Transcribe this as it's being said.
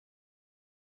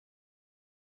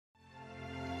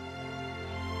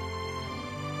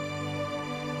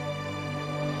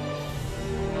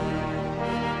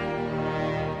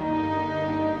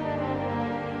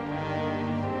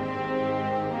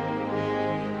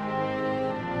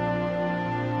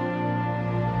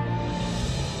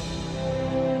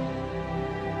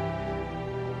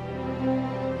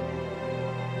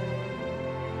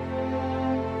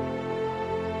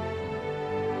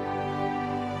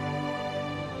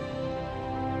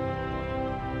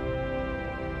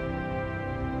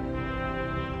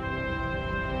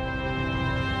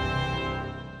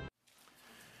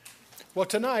Well,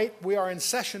 tonight we are in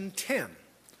session 10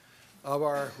 of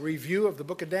our review of the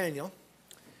book of Daniel,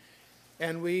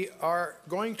 and we are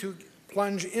going to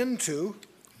plunge into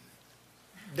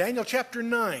Daniel chapter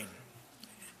 9.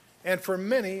 And for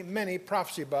many, many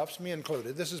prophecy buffs, me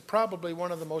included, this is probably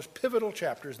one of the most pivotal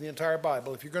chapters in the entire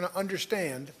Bible if you're going to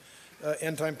understand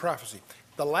end-time prophecy.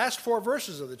 The last 4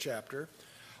 verses of the chapter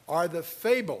are the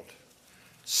fabled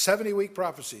 70-week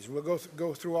prophecies. We'll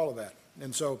go through all of that.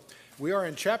 And so we are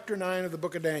in chapter 9 of the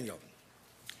book of Daniel.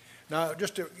 Now,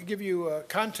 just to give you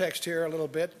context here a little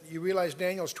bit, you realize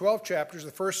Daniel's 12 chapters. The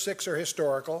first 6 are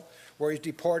historical, where he's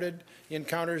deported, he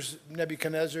encounters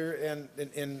Nebuchadnezzar and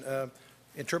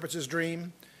interprets his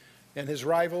dream, and his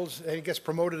rivals, and he gets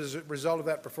promoted as a result of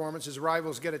that performance. His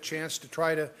rivals get a chance to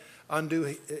try to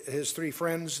undo his 3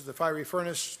 friends, the fiery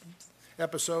furnace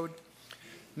episode.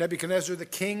 Nebuchadnezzar, the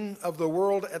king of the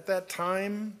world at that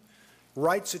time,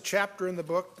 writes a chapter in the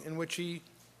book in which he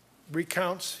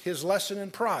recounts his lesson in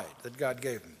pride that God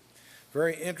gave him.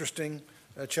 Very interesting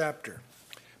chapter.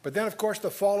 But then, of course,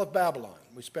 the fall of Babylon.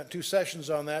 We spent 2 sessions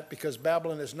on that because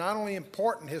Babylon is not only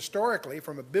important historically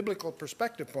from a biblical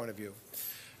perspective point of view,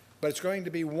 but it's going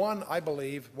to be I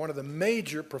believe, one of the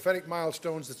major prophetic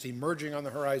milestones that's emerging on the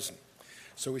horizon.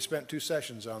 So we spent 2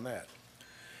 sessions on that.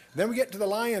 Then we get to the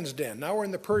lion's den. Now we're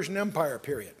in the Persian Empire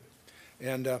period.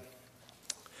 And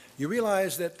you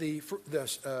realize that the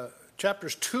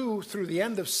chapters 2 through the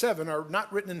end of 7 are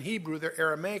not written in Hebrew, they're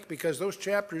Aramaic, because those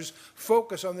chapters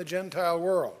focus on the Gentile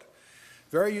world.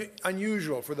 Very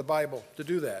unusual for the Bible to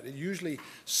do that. It usually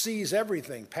sees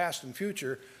everything, past and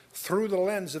future, through the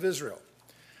lens of Israel.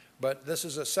 But this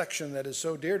is a section that is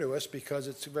so dear to us because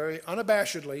it's very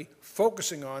unabashedly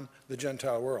focusing on the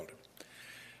Gentile world.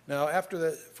 Now, after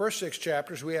the first 6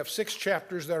 chapters, we have 6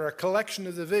 chapters that are a collection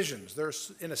of the visions. They're,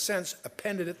 in a sense,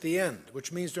 appended at the end,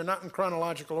 which means they're not in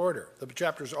chronological order, the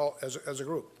chapters all as a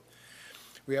group.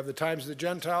 We have the times of the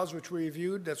Gentiles, which we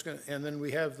reviewed, and then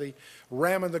we have the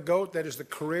ram and the goat, that is the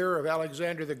career of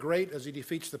Alexander the Great as he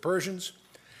defeats the Persians.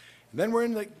 And then we're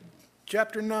in the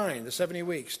chapter 9, the 70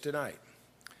 weeks, tonight.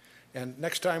 And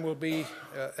next time will be,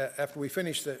 after we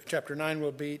finish the chapter 9,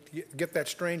 will be get that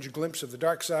strange glimpse of the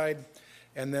dark side,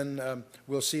 and then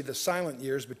we'll see the silent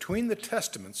years between the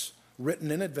testaments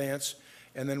written in advance,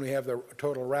 and then we have the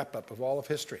total wrap-up of all of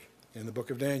history in the book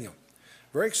of Daniel.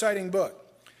 Very exciting book.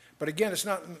 But again, it's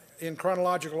not in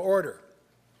chronological order.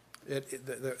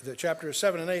 The chapters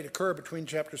 7 and 8 occur between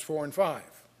chapters 4 and 5.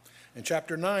 And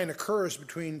chapter 9 occurs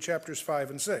between chapters 5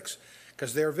 and 6,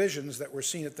 because they're visions that were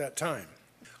seen at that time.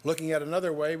 Looking at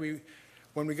another way,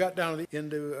 when we got down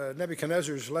into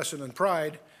Nebuchadnezzar's lesson in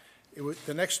pride,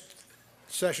 the next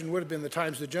session would have been the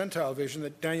times of the Gentile vision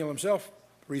that Daniel himself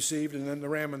received, and then the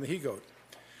ram and the he-goat.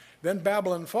 Then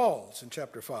Babylon falls in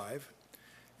chapter 5,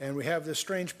 and we have this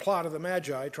strange plot of the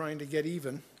Magi trying to get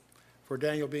even for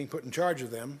Daniel being put in charge of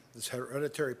them, this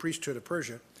hereditary priesthood of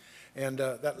Persia, and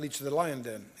that leads to the lion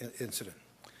den incident.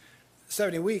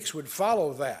 70 weeks would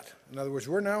follow that. In other words,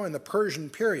 we're now in the Persian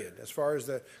period as far as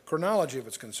the chronology of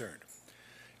it's concerned.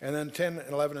 And then 10,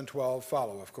 11, and 12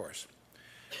 follow, of course.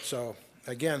 So,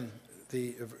 again,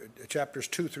 the chapters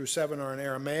 2 through 7 are in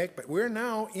Aramaic, but we're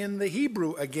now in the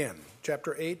Hebrew again.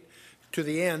 Chapter 8 to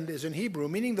the end is in Hebrew,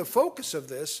 meaning the focus of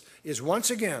this is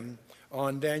once again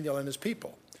on Daniel and his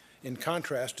people, in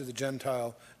contrast to the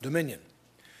Gentile dominion.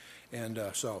 And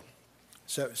so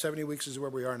 70 weeks is where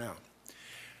we are now.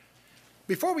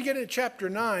 Before we get into chapter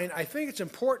 9, I think it's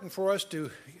important for us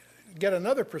to get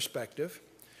another perspective,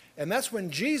 and that's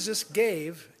when Jesus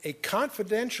gave a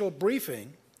confidential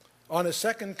briefing on his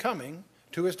second coming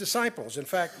to his disciples. In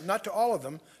fact, not to all of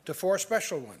them, to 4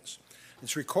 special ones.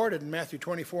 It's recorded in Matthew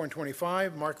 24 and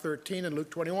 25, Mark 13, and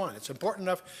Luke 21. It's important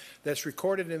enough that it's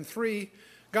recorded in 3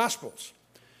 Gospels.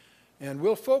 And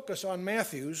we'll focus on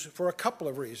Matthew's for a couple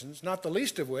of reasons, not the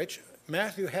least of which,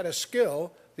 Matthew had a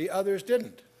skill the others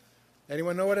didn't.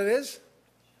 Anyone know what it is?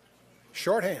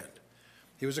 Shorthand.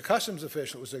 He was a customs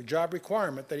official. It was a job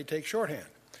requirement that he take shorthand.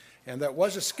 And that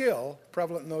was a skill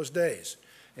prevalent in those days.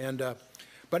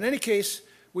 But in any case,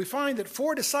 we find that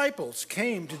 4 disciples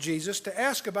came to Jesus to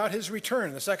ask about his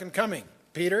return, the second coming.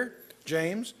 Peter,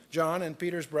 James, John, and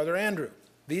Peter's brother Andrew.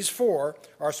 These 4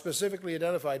 are specifically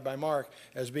identified by Mark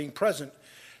as being present.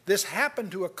 This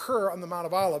happened to occur on the Mount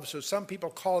of Olives, so some people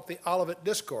call it the Olivet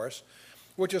Discourse,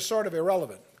 which is sort of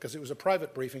irrelevant because it was a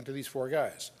private briefing to these 4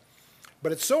 guys.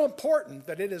 But it's so important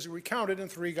that it is recounted in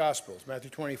 3 Gospels.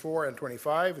 Matthew 24 and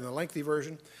 25 in the lengthy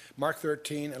version, Mark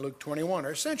 13 and Luke 21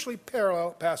 are essentially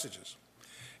parallel passages.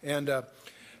 And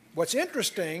what's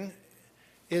interesting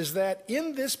is that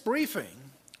in this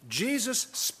briefing, Jesus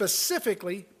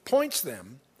specifically points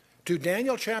them to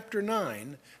Daniel chapter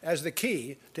 9 as the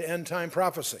key to end-time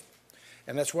prophecy.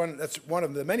 And that's one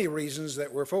of the many reasons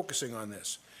that we're focusing on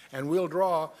this. And we'll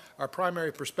draw our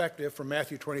primary perspective from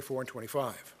Matthew 24 and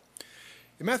 25.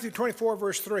 In Matthew 24,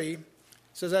 verse 3, it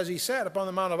says, "As he sat upon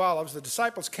the Mount of Olives, the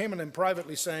disciples came unto him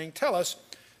privately, saying, Tell us,"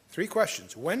 3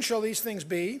 questions, "when shall these things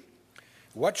be?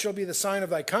 What shall be the sign of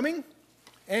thy coming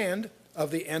and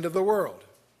of the end of the world?"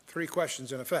 3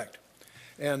 questions in effect.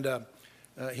 And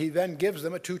he then gives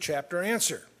them a 2-chapter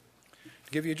answer.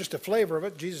 To give you just a flavor of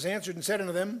it, Jesus answered and said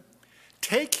unto them,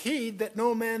 "Take heed that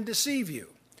no man deceive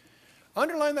you."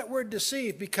 Underline that word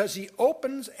deceive, because he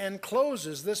opens and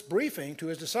closes this briefing to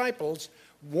his disciples,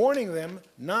 warning them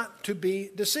not to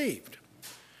be deceived.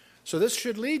 So this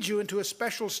should lead you into a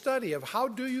special study of how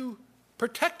do you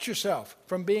protect yourself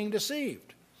from being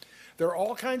deceived. There are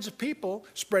all kinds of people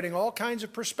spreading all kinds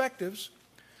of perspectives.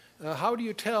 How do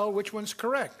you tell which one's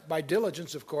correct? By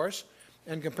diligence, of course,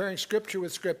 and comparing Scripture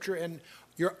with Scripture. And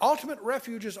your ultimate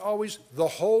refuge is always the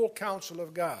whole counsel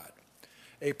of God.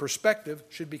 A perspective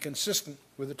should be consistent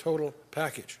with the total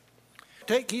package.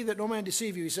 "Take heed that no man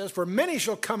deceive you," he says, "for many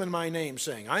shall come in my name,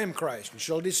 saying, I am Christ, and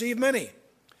shall deceive many.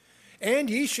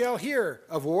 And ye shall hear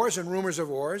of wars and rumors of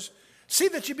wars. See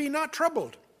that ye be not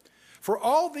troubled. For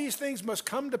all these things must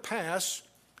come to pass,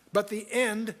 but the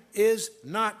end is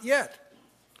not yet.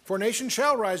 For nation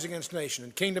shall rise against nation,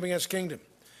 and kingdom against kingdom.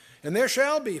 And there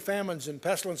shall be famines and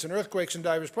pestilence and earthquakes in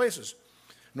divers places.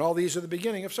 And all these are the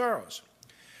beginning of sorrows."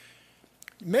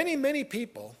 Many, many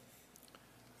people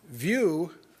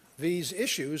view these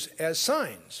issues as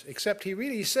signs, except he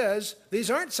really says these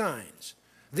aren't signs.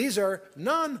 These are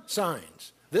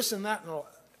non-signs. This and that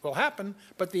will happen,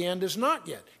 but the end is not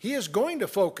yet. He is going to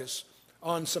focus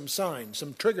on some signs,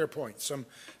 some trigger points,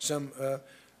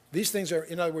 these things are,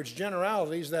 in other words,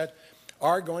 generalities that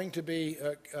are going to be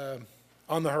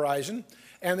on the horizon,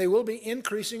 and they will be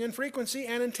increasing in frequency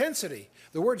and intensity.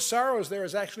 The word sorrows there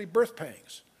is actually birth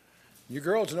pangs. You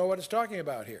girls know what it's talking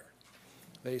about here.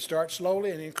 They start slowly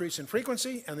and increase in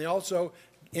frequency, and they also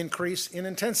increase in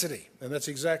intensity. And that's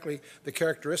exactly the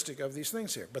characteristic of these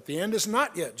things here. But the end is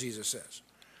not yet, Jesus says.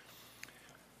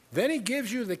 Then he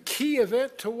gives you the key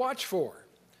event to watch for.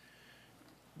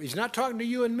 He's not talking to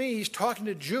you and me, he's talking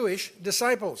to Jewish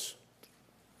disciples.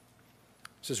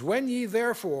 He says, "When ye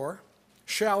therefore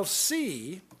shall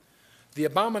see the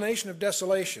abomination of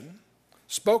desolation,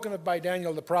 spoken of by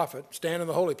Daniel the prophet, stand in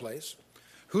the holy place,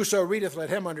 whoso readeth, let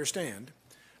him understand.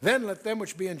 Then let them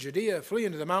which be in Judea flee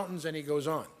into the mountains," and he goes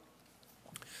on.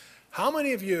 How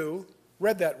many of you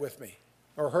read that with me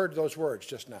or heard those words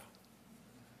just now?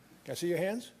 Can I see your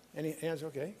hands? Any hands?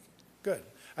 Okay, good.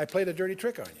 I played a dirty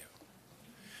trick on you.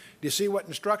 Do you see what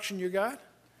instruction you got?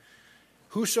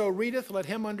 Whoso readeth, let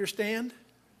him understand.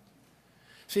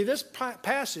 See, this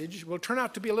passage will turn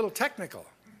out to be a little technical,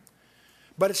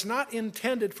 but it's not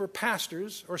intended for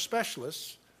pastors or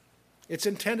specialists. It's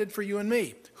intended for you and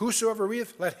me. Whosoever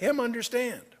readeth, let him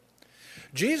understand.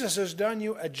 Jesus has done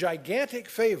you a gigantic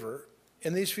favor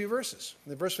in these few verses,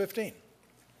 in verse 15.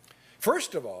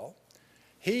 First of all,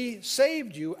 he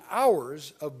saved you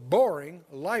hours of boring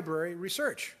library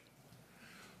research.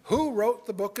 Who wrote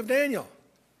the book of Daniel?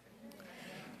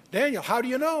 Daniel, how do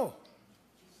you know?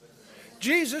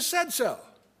 Jesus said so.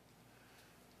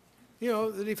 You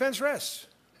know, the defense rests.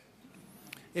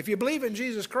 If you believe in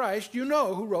Jesus Christ, you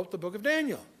know who wrote the book of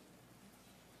Daniel.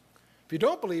 If you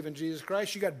don't believe in Jesus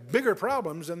Christ, you got bigger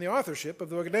problems than the authorship of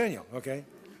the book of Daniel, okay?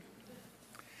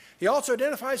 He also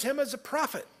identifies him as a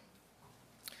prophet.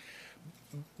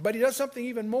 But he does something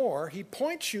even more. He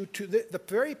points you to the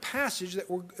very passage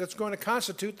that's going to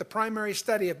constitute the primary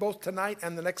study of both tonight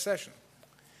and the next session.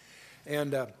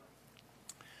 And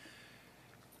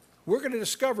we're going to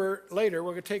discover later,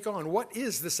 we're going to take on, what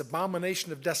is this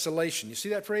abomination of desolation? You see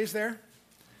that phrase there?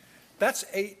 That's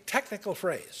a technical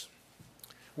phrase.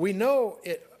 We know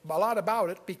a lot about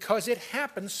it because it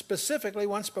happened specifically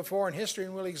once before in history,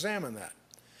 and we'll examine that.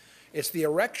 It's the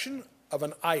erection of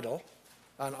an idol.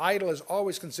 An idol is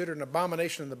always considered an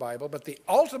abomination in the Bible, but the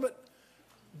ultimate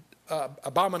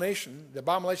abomination, the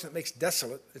abomination that makes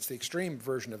desolate, it's the extreme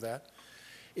version of that,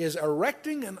 is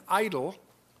erecting an idol,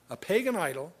 a pagan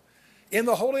idol, in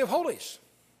the Holy of Holies.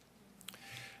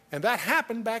 And that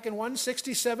happened back in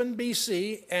 167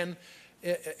 BC,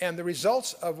 and the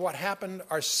results of what happened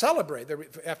are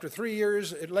celebrated. After 3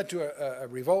 years, it led to a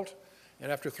revolt,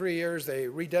 and after 3 years, they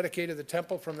rededicated the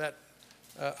temple from that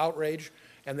outrage,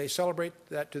 and they celebrate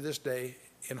that to this day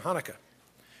in Hanukkah.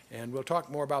 And we'll talk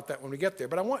more about that when we get there.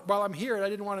 But while I'm here, I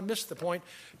didn't want to miss the point.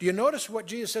 Do you notice what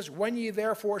Jesus says? When ye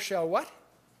therefore shall what?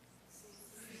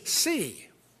 See.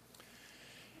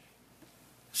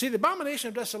 See, the abomination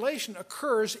of desolation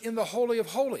occurs in the Holy of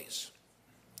Holies.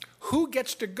 Who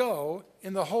gets to go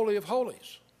in the Holy of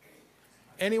Holies?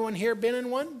 Anyone here been in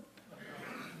one?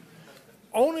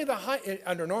 Only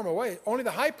under normal way, only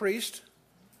the high priest,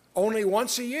 only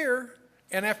once a year,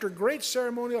 and after great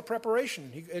ceremonial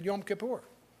preparation at Yom Kippur.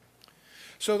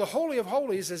 So the Holy of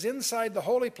Holies is inside the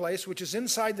holy place, which is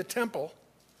inside the temple.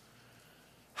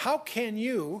 How can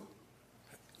you,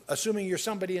 assuming you're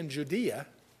somebody in Judea,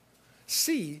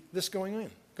 see this going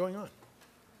on?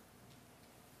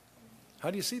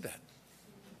 How do you see that?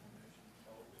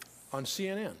 On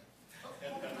CNN.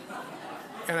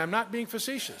 And I'm not being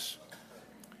facetious.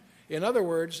 In other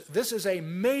words, this is a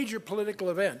major political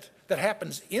event that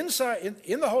happens inside,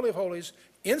 in the Holy of Holies,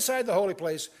 inside the holy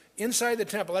place, inside the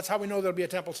temple. That's how we know there'll be a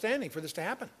temple standing for this to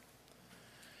happen.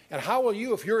 And how will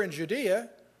you, if you're in Judea,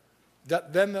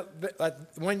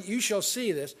 when you shall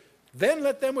see this, then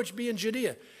let them which be in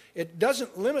Judea. It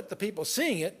doesn't limit the people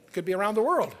seeing it. It could be around the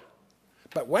world.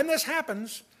 But when this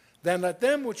happens, then let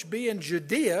them which be in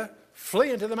Judea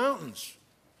flee into the mountains.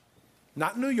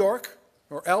 Not New York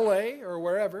or LA or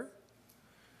wherever.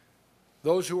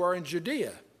 Those who are in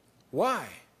Judea. Why?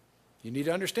 You need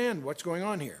to understand what's going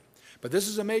on here. But this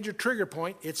is a major trigger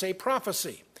point. It's a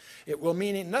prophecy. It will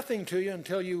mean nothing to you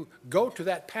until you go to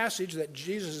that passage that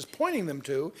Jesus is pointing them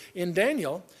to in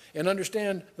Daniel and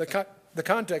understand the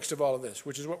context of all of this,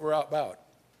 which is what we're about.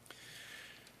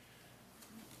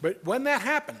 But when that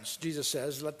happens, Jesus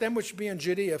says, let them which be in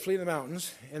Judea flee the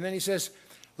mountains. And then he says,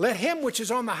 let him which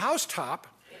is on the housetop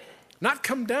not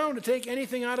come down to take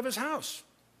anything out of his house.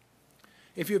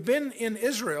 If you've been in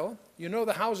Israel, you know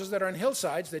the houses that are on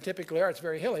hillsides, they typically are, it's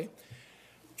very hilly.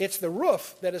 It's the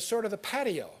roof that is sort of the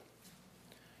patio.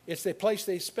 It's the place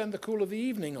they spend the cool of the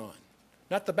evening on.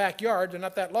 Not the backyard, they're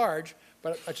not that large,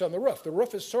 but it's on the roof. The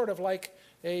roof is sort of like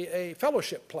a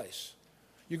fellowship place.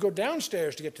 You go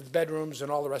downstairs to get to the bedrooms and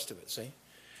all the rest of it, see?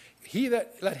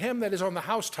 Let him that is on the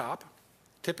housetop,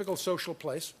 typical social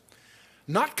place,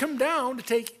 not come down to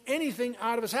take anything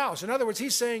out of his house. In other words,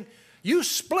 he's saying, you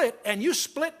split, and you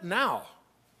split now.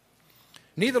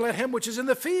 Neither let him which is in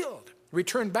the field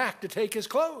return back to take his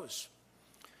clothes.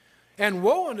 And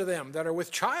woe unto them that are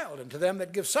with child, and to them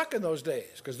that give suck in those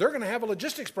days, because they're going to have a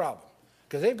logistics problem,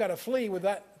 because they've got to flee with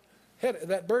that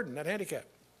burden, that handicap.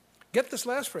 Get this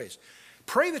last phrase.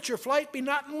 Pray that your flight be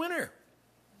not in winter,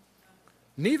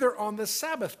 neither on the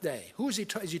Sabbath day. Is he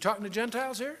talking to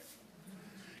Gentiles here?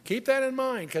 Keep that in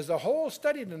mind, because the whole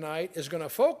study tonight is going to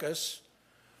focus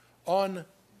on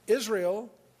Israel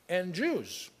and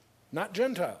Jews, not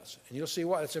Gentiles. And you'll see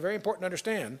why. It's very important to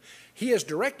understand. He is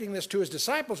directing this to his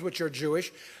disciples, which are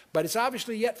Jewish, but it's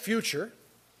obviously yet future,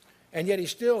 and yet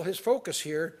his focus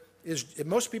here is,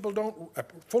 most people don't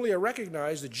fully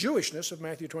recognize the Jewishness of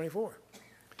Matthew 24.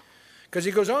 Because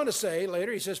he goes on to say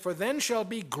later, he says, for then shall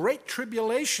be great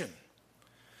tribulation,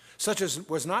 such as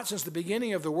was not since the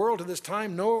beginning of the world to this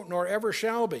time, no, nor ever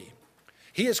shall be.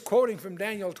 He is quoting from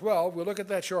Daniel 12. We'll look at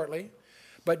that shortly.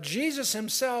 But Jesus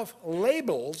himself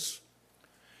labels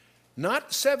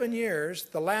not 7 years,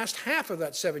 the last half of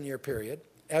that 7-year period,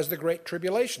 as the Great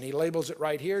Tribulation. He labels it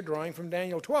right here, drawing from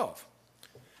Daniel 12.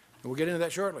 And we'll get into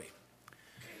that shortly.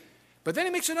 But then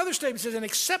he makes another statement. He says, and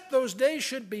except those days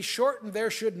should be shortened,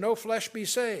 there should no flesh be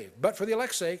saved. But for the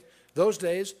elect's sake, those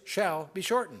days shall be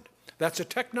shortened. That's a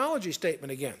technology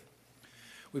statement again.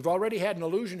 We've already had an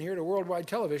allusion here to worldwide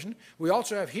television. We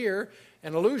also have here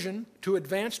an allusion to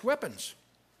advanced weapons.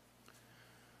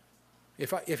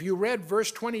 If you read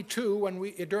verse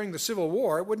 22 during the Civil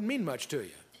War, it wouldn't mean much to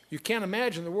you. You can't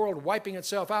imagine the world wiping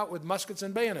itself out with muskets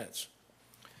and bayonets.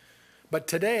 But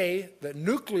today, the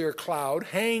nuclear cloud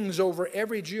hangs over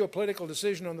every geopolitical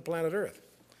decision on the planet Earth.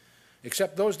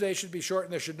 Except those days should be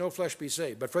shortened, there should no flesh be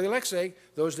saved. But for the elect's sake,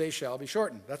 those days shall be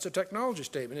shortened. That's a technology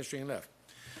statement, history and left.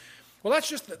 Well,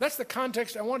 that's the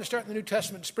context. I want to start in the New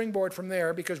Testament, springboard from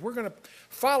there, because we're going to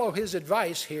follow his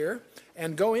advice here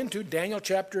and go into Daniel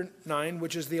chapter 9,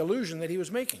 which is the allusion that he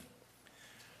was making.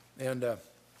 And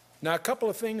now a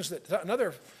couple of things,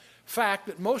 another fact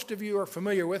that most of you are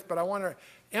familiar with, but I want to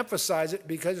emphasize it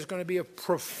because it's going to be of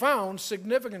profound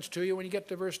significance to you when you get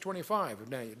to verse 25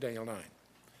 of Daniel 9.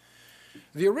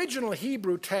 The original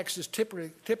Hebrew text is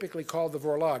typically called the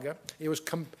Vorlage. It was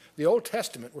the Old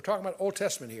Testament. We're talking about Old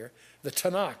Testament here. The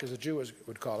Tanakh, as the Jews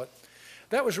would call it.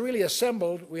 That was really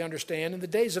assembled, we understand, in the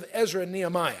days of Ezra and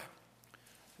Nehemiah.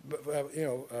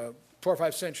 4 or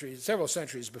 5 centuries, several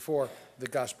centuries before the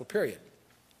Gospel period.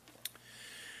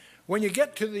 When you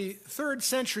get to the 3rd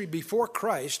century before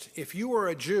Christ, if you were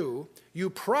a Jew, you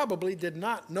probably did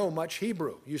not know much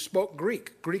Hebrew. You spoke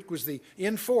Greek. Greek was the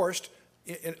enforced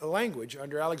language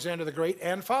under Alexander the Great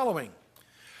and following.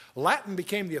 Latin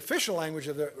became the official language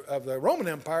of the Roman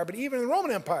Empire, but even the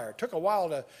Roman Empire, it took a while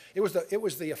to, it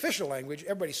was the official language.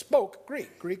 Everybody spoke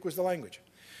Greek. Greek was the language.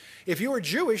 If you were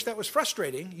Jewish, that was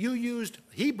frustrating. You used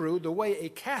Hebrew the way a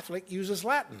Catholic uses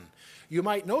Latin. You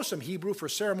might know some Hebrew for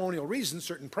ceremonial reasons,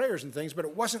 certain prayers and things, but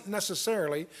it wasn't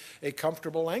necessarily a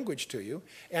comfortable language to you.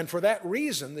 And for that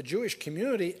reason, the Jewish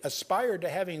community aspired to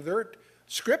having their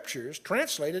scriptures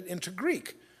translated into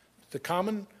Greek, the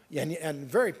common and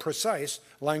very precise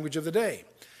language of the day.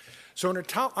 So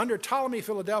under Ptolemy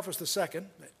Philadelphus II,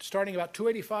 starting about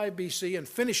 285 BC and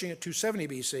finishing at 270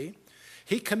 BC,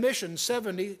 he commissioned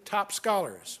 70 top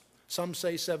scholars. Some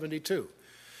say 72.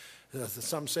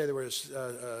 Some say there were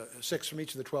 6 from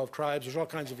each of the 12 tribes. There's all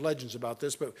kinds of legends about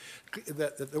this, but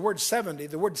the word 70,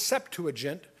 the word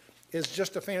Septuagint, is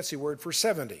just a fancy word for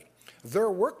 70.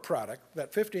 Their work product,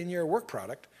 that 15-year work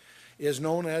product, is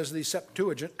known as the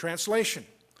Septuagint translation.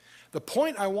 The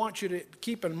point I want you to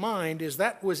keep in mind is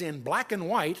that was in black and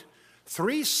white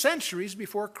 3 centuries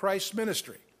before Christ's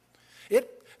ministry.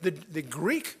 The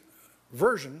Greek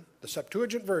version, the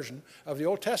Septuagint version of the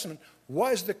Old Testament,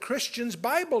 was the Christian's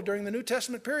Bible during the New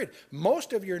Testament period.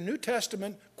 Most of your New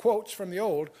Testament quotes from the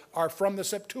Old are from the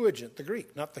Septuagint, the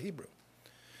Greek, not the Hebrew.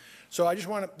 So I just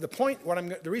want to,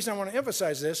 the reason I want to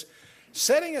emphasize this,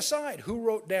 setting aside who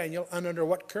wrote Daniel and under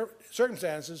what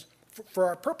circumstances, for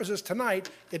our purposes tonight,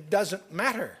 it doesn't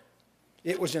matter.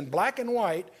 It was in black and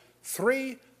white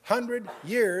 300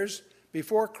 years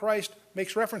before Christ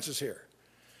makes references here.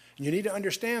 And you need to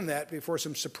understand that before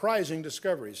some surprising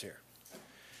discoveries here.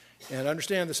 And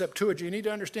understand the Septuagint. You need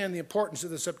to understand the importance of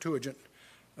the Septuagint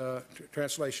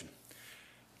translation.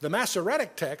 The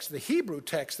Masoretic text, the Hebrew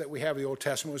text that we have of the Old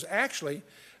Testament, was actually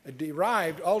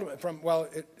derived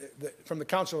from the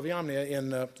Council of Yamnia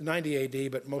in 90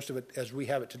 AD, but most of it, as we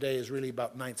have it today, is really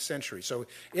about 9th century. So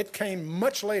it came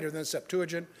much later than the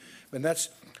Septuagint, and that's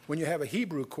when you have a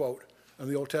Hebrew quote of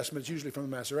the Old Testament, it's usually from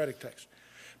the Masoretic text.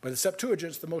 But the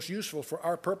Septuagint is the most useful for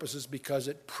our purposes because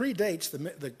it predates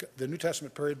the New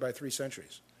Testament period by 3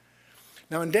 centuries.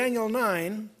 Now in Daniel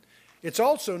 9, it's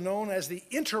also known as the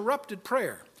interrupted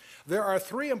prayer. There are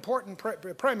 3 important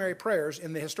primary prayers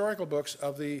in the historical books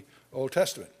of the Old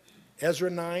Testament.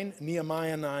 Ezra 9,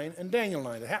 Nehemiah 9, and Daniel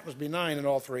 9. It happens to be 9 in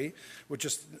all 3, which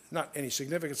is not any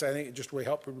significance. I think it just will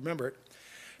help you remember it.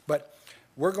 But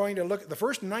we're going to look at the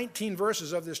first 19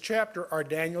 verses of this chapter are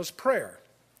Daniel's prayer.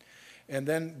 And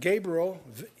then Gabriel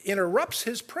interrupts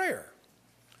his prayer.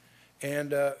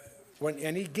 And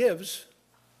he gives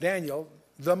Daniel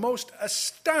the most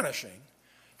astonishing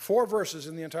 4 verses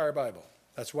in the entire Bible.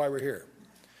 That's why we're here.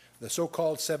 The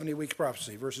so-called 70-week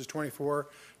prophecy, verses 24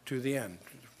 to the end.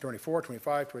 24,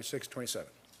 25, 26, 27.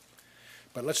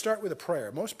 But let's start with a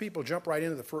prayer. Most people jump right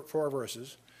into the 4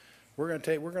 verses.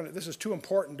 This is too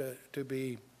important to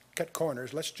be cut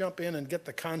corners. Let's jump in and get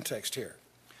the context here.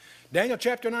 Daniel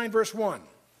chapter 9, verse 1.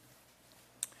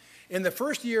 In the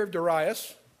first year of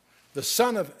Darius, the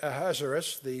son of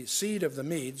Ahasuerus, the seed of the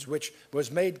Medes, which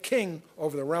was made king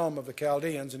over the realm of the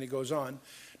Chaldeans, and he goes on.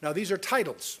 Now these are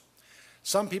titles.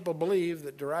 Some people believe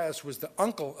that Darius was the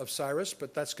uncle of Cyrus,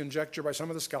 but that's conjecture by some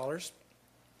of the scholars.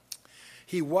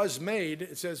 He was made,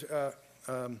 it says,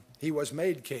 he was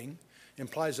made king,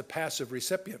 implies a passive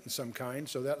recipient in some kind,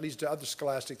 so that leads to other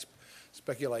scholastic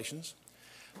speculations.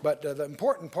 But the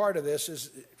important part of this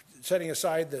is, setting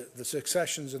aside the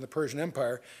successions in the Persian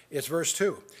Empire, is verse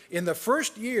 2. In the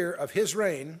first year of his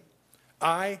reign,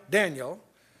 I, Daniel,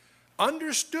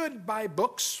 understood by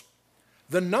books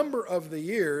the number of the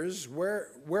years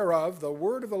whereof the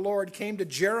word of the Lord came to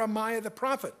Jeremiah the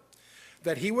prophet,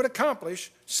 that he would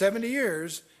accomplish 70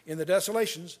 years in the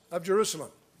desolations of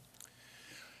Jerusalem.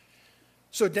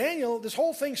 So Daniel, this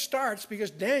whole thing starts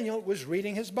because Daniel was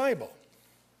reading his Bible.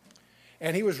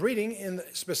 And he was reading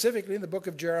specifically in the book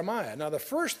of Jeremiah. Now the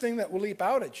first thing that will leap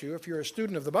out at you if you're a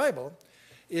student of the Bible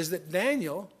is that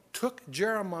Daniel took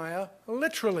Jeremiah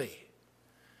literally.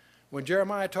 When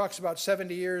Jeremiah talks about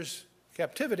 70 years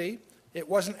captivity, it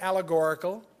wasn't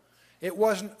allegorical, it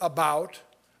wasn't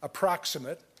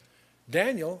approximate.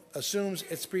 Daniel assumes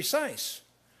it's precise.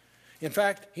 In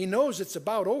fact, he knows it's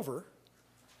about over,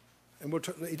 and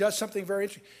he does something very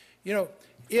interesting. You know,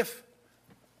 if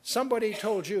somebody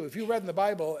told you, if you read in the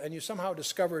Bible and you somehow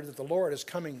discovered that the Lord is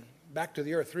coming back to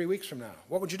the earth 3 weeks from now,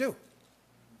 what would you do?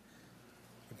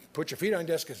 Put your feet on the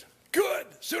desk and say, good,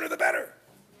 sooner the better.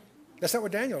 That's not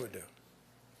what Daniel would do.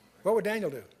 What would Daniel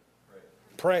do?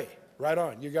 Pray. Right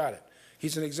on, you got it.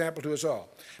 He's an example to us all.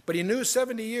 But he knew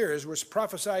 70 years was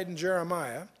prophesied in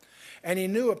Jeremiah, and he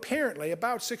knew apparently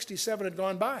about 67 had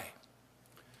gone by.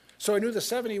 So he knew the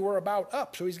 70 were about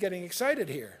up, so he's getting excited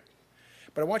here.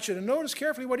 But I want you to notice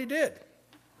carefully what he did.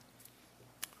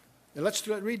 And let's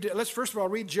first of all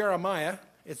read Jeremiah.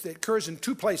 It occurs in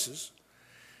two places.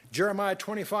 Jeremiah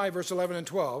 25, verse 11 and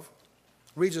 12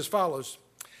 reads as follows.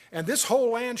 And this whole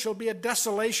land shall be a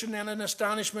desolation and an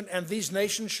astonishment, and these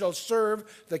nations shall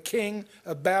serve the king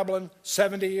of Babylon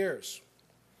 70 years.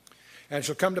 And it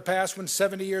shall come to pass when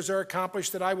 70 years are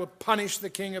accomplished that I will punish the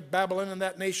king of Babylon and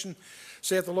that nation,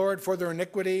 saith the Lord, for their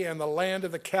iniquity and the land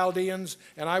of the Chaldeans,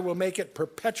 and I will make it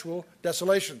perpetual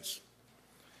desolations.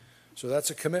 So that's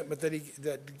a commitment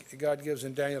that God gives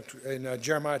in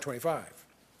Jeremiah 25.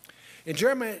 In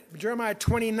Jeremiah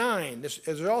 29,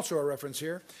 there's also a reference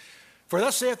here. For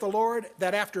thus saith the Lord,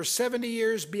 that after 70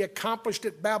 years be accomplished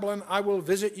at Babylon, I will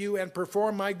visit you and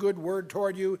perform my good word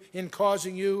toward you in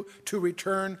causing you to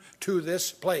return to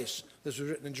this place. This was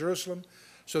written in Jerusalem.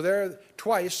 So there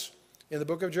twice in the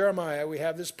book of Jeremiah we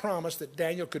have this promise that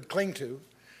Daniel could cling to,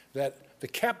 that the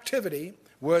captivity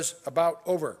was about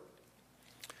over.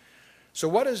 So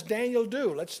what does Daniel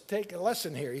do? Let's take a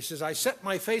lesson here. He says, I set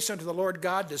my face unto the Lord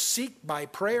God to seek by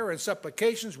prayer and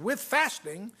supplications with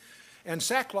fasting and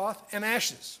sackcloth and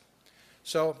ashes.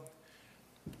 So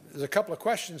there's a couple of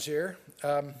questions here.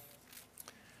 Are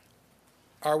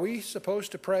we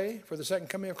supposed to pray for the second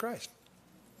coming of Christ?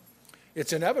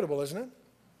 It's inevitable, isn't it?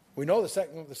 We know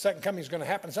the second coming is going to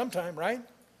happen sometime, right?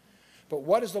 But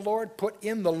what does the Lord put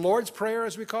in the Lord's Prayer,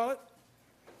 as we call it?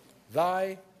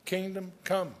 Thy kingdom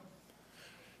come.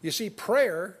 You see,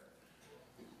 prayer,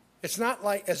 it's not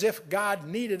like as if God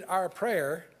needed our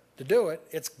prayer to do it.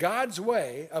 It's God's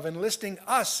way of enlisting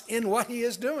us in what he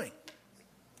is doing.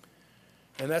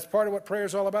 And that's part of what prayer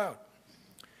is all about.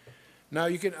 Now,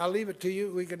 I'll leave it to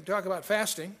you. We can talk about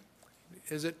fasting.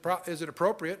 Is it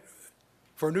appropriate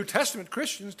for New Testament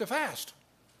Christians to fast?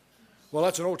 Well,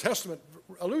 that's an Old Testament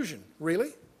allusion.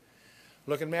 Really?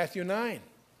 Look in Matthew 9,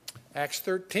 Acts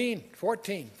 13,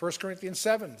 14, 1 Corinthians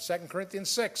 7, 2 Corinthians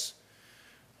 6,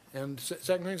 and 2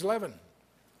 Corinthians 11.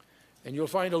 And you'll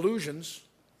find allusions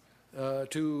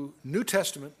to New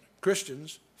Testament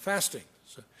Christians fasting.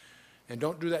 And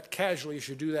don't do that casually. You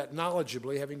should do that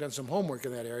knowledgeably, having done some homework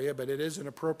in that area, but it is an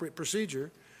appropriate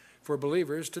procedure for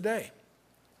believers today.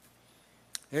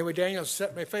 Anyway, Daniel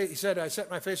said, I set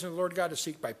my face on the Lord God to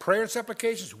seek by prayer and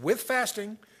supplications with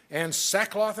fasting and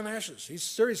sackcloth and ashes. He's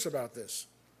serious about this.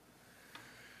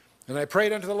 And I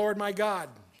prayed unto the Lord my God,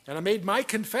 and I made my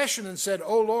confession and said,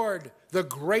 O Lord, the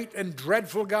great and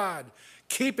dreadful God,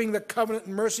 keeping the covenant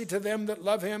and mercy to them that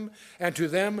love him and to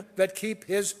them that keep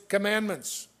his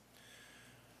commandments.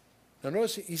 Now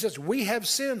notice he says, we have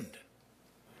sinned.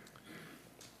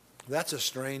 That's a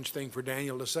strange thing for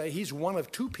Daniel to say. He's one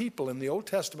of two people in the Old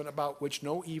Testament about which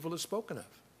no evil is spoken of,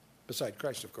 beside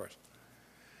Christ, of course.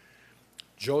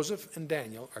 Joseph and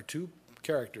Daniel are two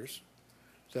characters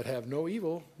that have no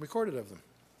evil recorded of them.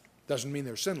 Doesn't mean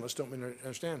they're sinless, don't mean they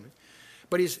understand me.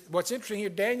 But what's interesting here,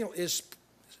 Daniel is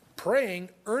praying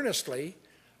earnestly,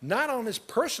 not on his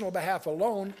personal behalf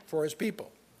alone, for his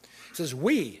people. He says,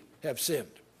 we have sinned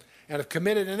and have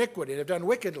committed iniquity and have done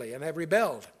wickedly and have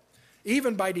rebelled.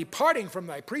 Even by departing from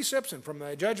thy precepts and from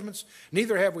thy judgments,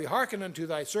 neither have we hearkened unto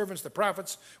thy servants the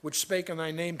prophets, which spake in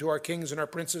thy name to our kings and our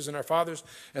princes and our fathers,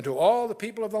 and to all the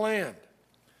people of the land.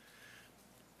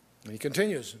 And he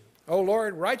continues, O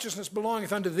Lord, righteousness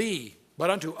belongeth unto thee,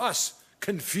 but unto us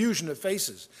confusion of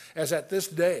faces, as at this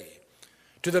day.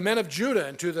 To the men of Judah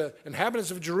and to the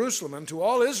inhabitants of Jerusalem and to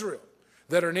all Israel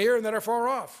that are near and that are far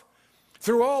off,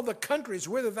 through all the countries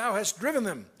whither thou hast driven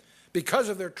them, because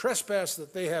of their trespass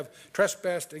that they have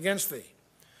trespassed against thee.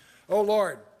 O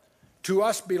Lord, to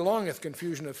us belongeth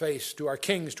confusion of face, to our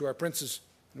kings, to our princes,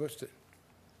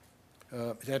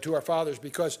 and to our fathers,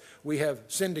 because we have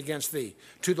sinned against thee.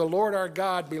 To the Lord our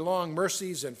God belong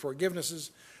mercies and forgivenesses,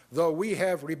 though we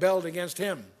have rebelled against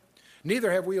him.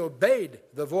 Neither have we obeyed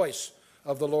the voice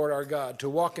of the Lord our God, to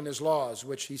walk in his laws,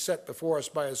 which he set before us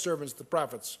by his servants the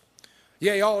prophets.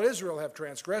 Yea, all Israel have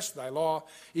transgressed thy law,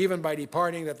 even by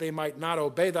departing, that they might not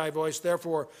obey thy voice.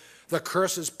 Therefore the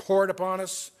curse is poured upon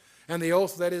us, and the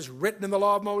oath that is written in the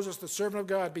law of Moses, the servant of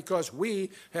God, because we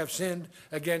have sinned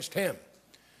against him.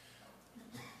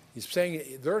 He's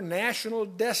saying their national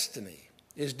destiny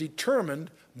is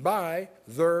determined by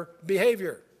their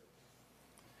behavior.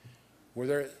 Were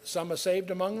there some saved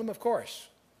among them? Of course.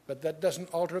 But that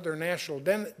doesn't alter their national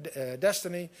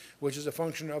destiny, which is a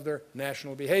function of their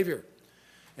national behavior.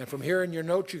 And from here in your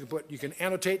notes, you can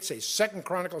annotate, say, 2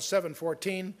 Chronicles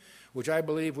 7:14, which I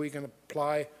believe we can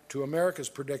apply to America's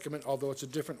predicament, although it's a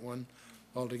different one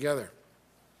altogether.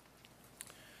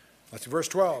 That's verse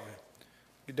 12.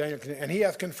 And he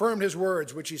hath confirmed his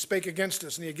words, which he spake against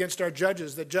us, and against our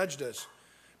judges that judged us,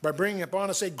 by bringing upon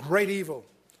us a great evil.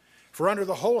 For under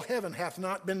the whole heaven hath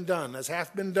not been done, as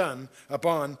hath been done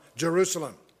upon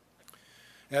Jerusalem.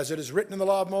 As it is written in the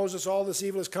law of Moses, all this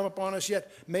evil has come upon us,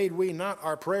 yet made we not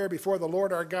our prayer before the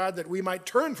Lord our God, that we might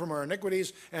turn from our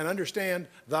iniquities and understand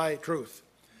thy truth.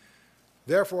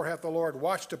 Therefore hath the Lord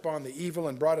watched upon the evil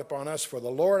and brought upon us, for the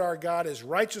Lord our God is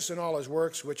righteous in all his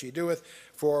works which he doeth,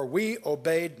 for we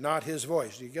obeyed not his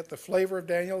voice. Do you get the flavor of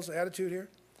Daniel's attitude here?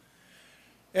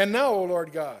 And now, O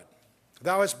Lord God,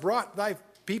 thou hast brought thy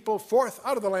people forth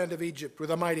out of the land of Egypt with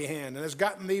a mighty hand, and hast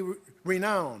gotten thee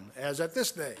renown, as at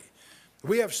this day.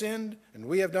 We have sinned, and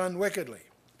we have done wickedly.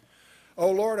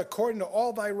 O Lord, according to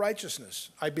all thy righteousness,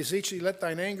 I beseech thee, let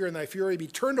thine anger and thy fury be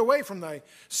turned away from thy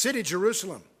city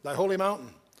Jerusalem, thy holy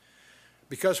mountain.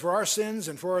 Because for our sins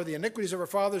and for the iniquities of our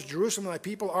fathers, Jerusalem and thy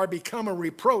people are become a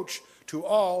reproach to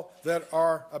all that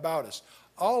are about us.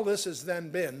 All this has then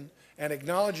been an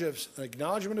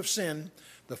acknowledgement of sin.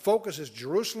 The focus is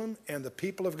Jerusalem and the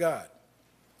people of God.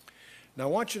 Now I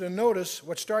want you to notice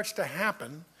what starts to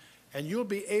happen, and you'll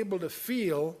be able to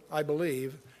feel, I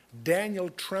believe, Daniel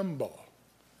tremble,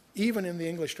 even in the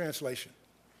English translation.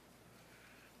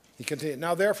 He continued,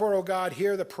 now therefore, O God,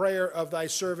 hear the prayer of thy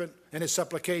servant and his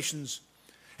supplications,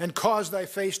 and cause thy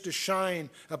face to shine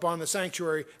upon the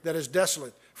sanctuary that is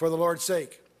desolate for the Lord's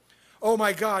sake. O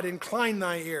my God, incline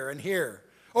thy ear and hear.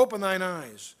 Open thine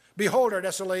eyes. Behold our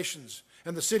desolations,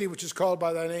 and the city which is called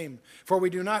by thy name. For we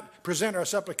do not present our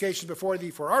supplications before thee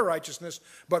for our righteousness,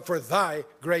 but for thy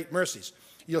great mercies.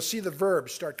 You'll see the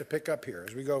verbs start to pick up here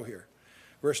as we go here.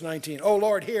 Verse 19, O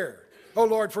Lord, hear. O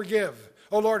Lord, forgive.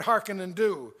 O Lord, hearken and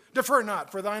do. Defer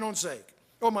not for thine own sake.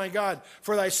 O my God,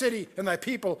 for thy city and thy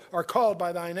people are called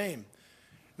by thy name.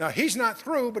 Now, he's not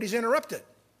through, but he's interrupted.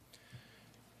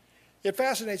 It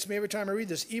fascinates me every time I read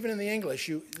this, even in the English,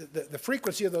 the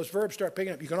frequency of those verbs start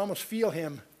picking up. You can almost feel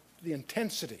him, the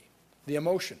intensity, the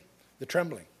emotion, the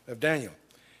trembling of Daniel.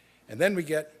 And then we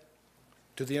get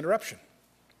to the interruption,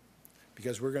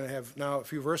 because we're going to have now a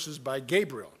few verses by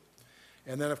Gabriel.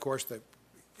 And then, of course, the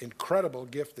incredible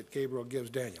gift that Gabriel gives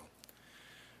Daniel.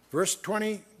 Verse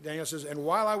 20, Daniel says, and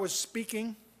while I was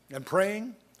speaking and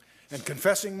praying and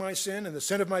confessing my sin and the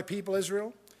sin of my people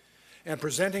Israel, and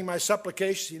presenting my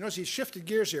supplications. You notice he's shifted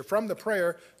gears here from the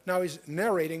prayer. Now he's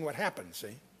narrating what happened,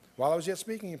 see? While I was yet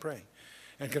speaking and praying.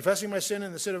 And confessing my sin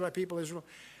and the sin of my people Israel.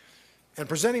 And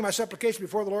presenting my supplication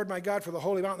before the Lord my God for the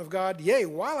holy mountain of God. Yea,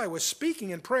 while I was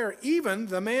speaking in prayer, even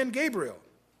the man Gabriel.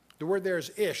 The word there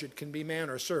is ish. It can be man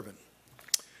or servant.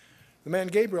 The man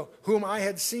Gabriel, whom I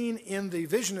had seen in the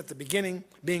vision at the beginning,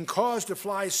 being caused to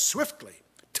fly swiftly,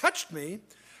 touched me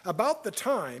about the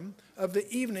time of the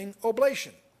evening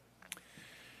oblation.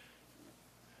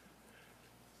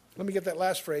 Let me get that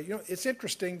last phrase. You know, it's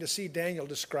interesting to see Daniel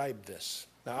describe this.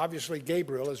 Now, obviously,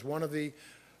 Gabriel is one of the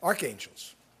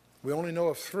archangels. We only know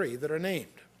of three that are named.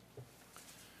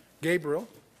 Gabriel,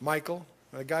 Michael,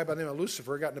 and a guy by the name of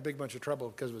Lucifer got in a big bunch of trouble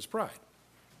because of his pride.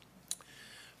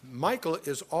 Michael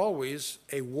is always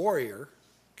a warrior,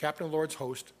 captain of the Lord's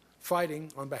host,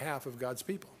 fighting on behalf of God's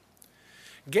people.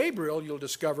 Gabriel, you'll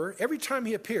discover, every time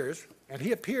he appears, and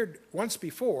he appeared once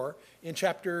before in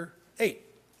chapter 8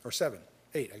 or 7.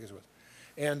 8, I guess it was.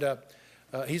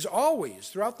 And he's always,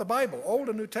 throughout the Bible, Old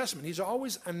and New Testament, he's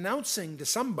always announcing to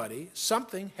somebody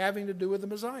something having to do with the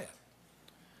Messiah.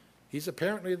 He's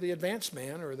apparently the advance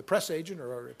man or the press agent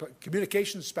or a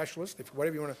communications specialist, if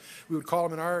whatever you want to, we would call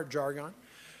him in our jargon,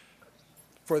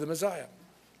 for the Messiah.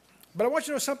 But I want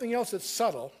you to know something else that's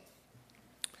subtle.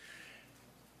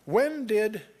 When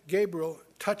did Gabriel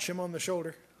touch him on the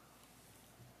shoulder?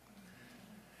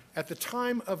 At the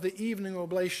time of the evening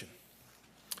oblation.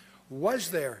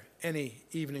 Was there any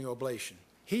evening oblation?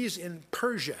 He's in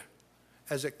Persia.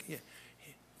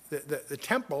 The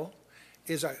temple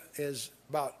is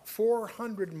about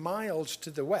 400 miles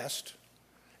to the west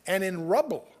and in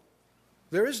rubble.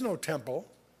 There is no temple.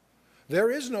 There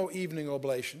is no evening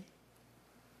oblation.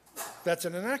 That's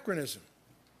an anachronism.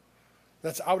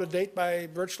 That's out of date by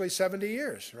virtually 70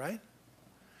 years, right?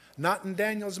 Not in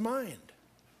Daniel's mind,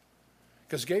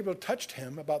 because Gabriel touched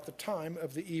him about the time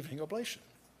of the evening oblation.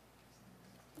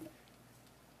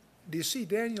 Do you see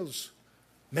Daniel's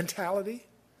mentality?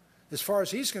 As far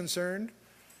as he's concerned,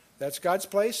 that's God's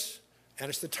place, and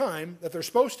it's the time that they're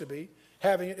supposed to be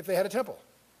having it if they had a temple.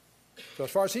 So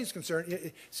as far as he's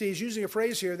concerned, see, he's using a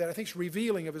phrase here that I think is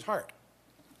revealing of his heart.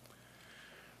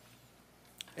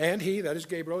 And he, that is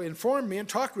Gabriel, informed me and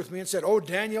talked with me and said, O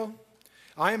Daniel,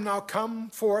 I am now come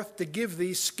forth to give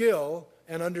thee skill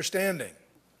and understanding.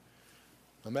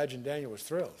 Imagine Daniel was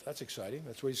thrilled. That's exciting.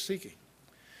 That's what he's seeking.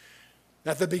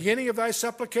 At the beginning of thy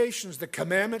supplications the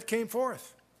commandment came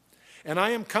forth, and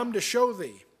I am come to show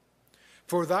thee,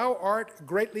 for thou art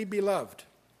greatly beloved.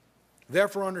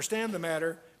 Therefore understand the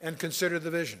matter and consider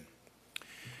the vision.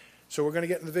 So we're going to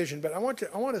get in the vision, but I want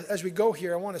to, as we go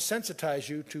here, I want to sensitize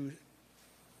you to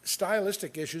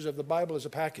stylistic issues of the Bible as a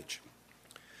package.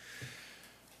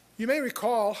 You may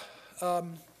recall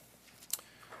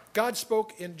God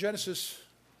spoke in Genesis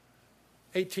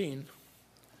 18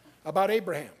 about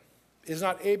Abraham. Is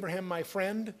not Abraham my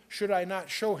friend? Should I not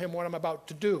show him what I'm about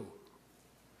to do?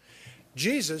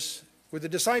 Jesus with the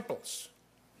disciples.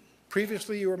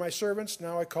 Previously you were my servants,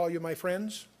 now I call you my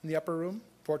friends, in the upper room.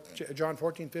 John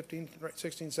 14, 15,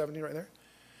 16, 17, right there.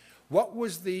 What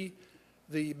was the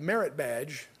merit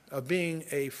badge of being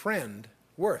a friend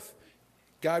worth?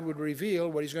 God would reveal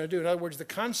what he's going to do. In other words, the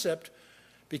concept,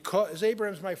 because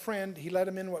Abraham's my friend, he let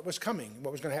him in what was coming,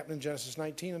 what was going to happen in Genesis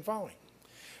 19 and following.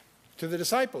 To the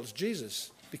disciples,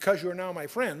 Jesus, because you are now my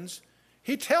friends,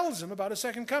 he tells them about a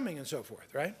second coming and so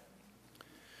forth, right?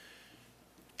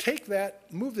 Take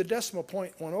that, move the decimal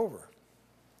point one over.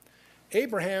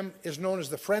 Abraham is known as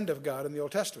the friend of God in the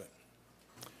Old Testament.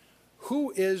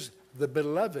 Who is the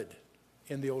beloved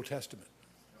in the Old Testament?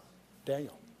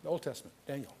 Daniel. The Old Testament,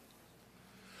 Daniel.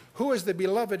 Who is the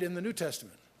beloved in the New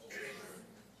Testament?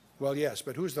 Well, yes,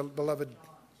 but who's the beloved?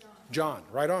 John,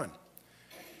 right on.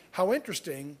 How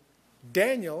interesting,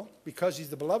 Daniel, because he's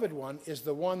the beloved one, is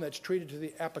the one that's treated to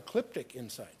the apocalyptic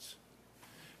insights.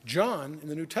 John, in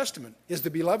the New Testament, is the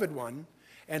beloved one,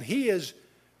 and he is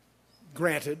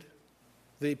granted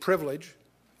the privilege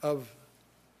of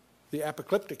the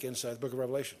apocalyptic insight of the book of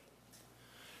Revelation.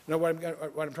 Now, what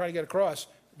I'm trying to get across,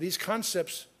 these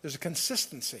concepts, there's a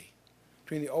consistency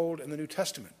between the Old and the New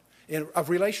Testament of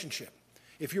relationship.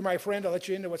 If you're my friend, I'll let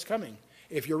you into what's coming.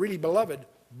 If you're really beloved,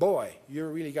 boy, you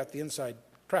really got the inside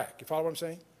track. You follow what I'm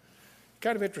saying?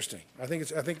 Kind of interesting. I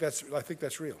think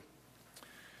that's real.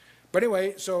 But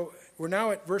anyway, so we're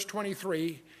now at verse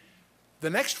 23. The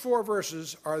next 4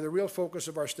 verses are the real focus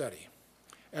of our study.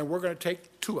 And we're going to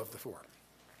take 2 of the 4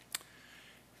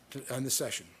 on this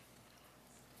session.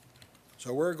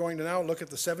 So we're going to now look at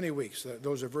the 70 weeks.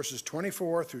 Those are verses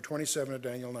 24 through 27 of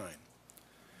Daniel 9.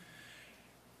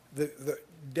 The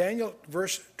Daniel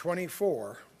verse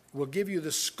 24 will give you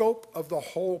the scope of the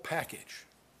whole package.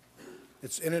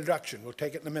 It's an introduction. We'll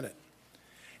take it in a minute.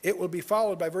 It will be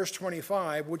followed by verse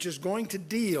 25, which is going to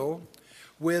deal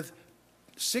with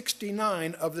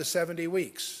 69 of the 70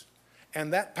 weeks.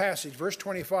 And that passage, verse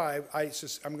 25,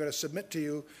 I'm going to submit to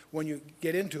you when you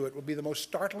get into it, will be the most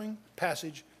startling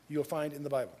passage you'll find in the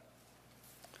Bible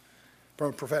from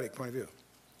a prophetic point of view.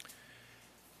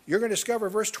 You're going to discover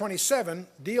verse 27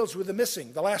 deals with the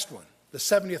missing, the last one, the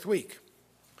 70th week.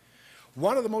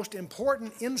 One of the most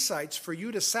important insights for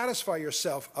you to satisfy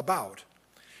yourself about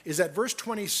is that verse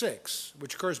 26,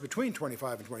 which occurs between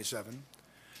 25 and 27,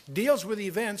 deals with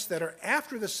events that are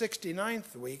after the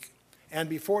 69th week and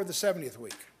before the 70th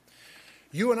week.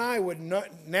 You and I would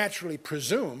not naturally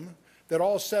presume that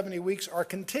all 70 weeks are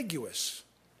contiguous,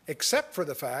 except for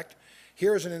the fact,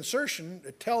 here's an insertion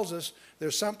that tells us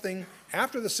there's something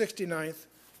after the 69th,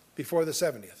 before the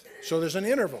 70th. So there's an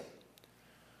interval.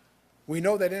 We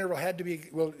know that interval had to be,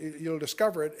 well, you'll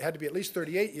discover it had to be at least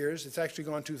 38 years. It's actually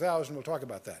gone 2,000. We'll talk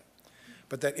about that.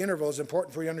 But that interval is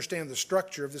important for you to understand the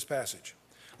structure of this passage.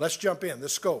 Let's jump in. The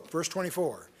scope, verse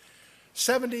 24.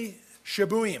 70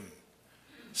 Shabuim,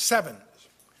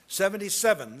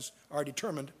 77s are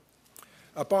determined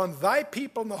upon thy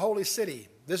people in the holy city.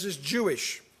 This is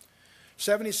Jewish.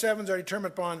 77s are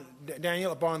determined upon,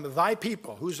 Daniel, upon thy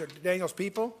people. Who's Daniel's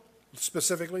people?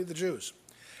 Specifically the Jews.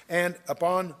 And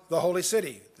upon the holy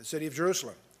city, the city of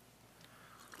Jerusalem.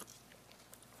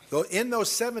 So in those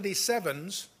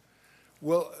 77s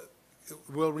will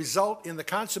result in the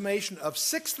consummation of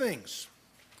 6 things.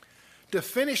 To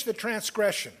finish the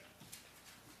transgression,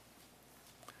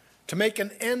 to make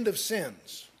an end of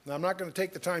sins. Now, I'm not going to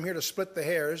take the time here to split the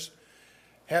hairs.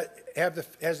 Has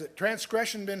the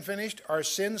transgression been finished? Are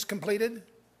sins completed?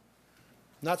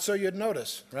 Not so you'd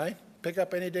notice, right? Pick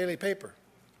up any daily paper.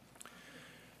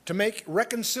 To make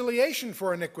reconciliation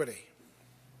for iniquity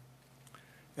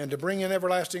and to bring in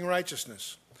everlasting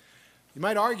righteousness. You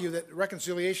might argue that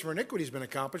reconciliation for iniquity has been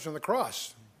accomplished on the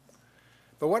cross.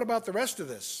 But what about the rest of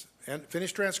this? And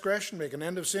finish transgression, make an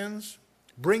end of sins,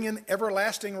 bring in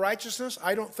everlasting righteousness?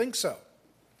 I don't think so.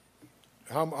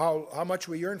 How much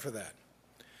we yearn for that.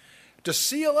 To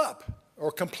seal up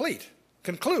or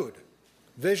conclude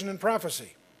vision and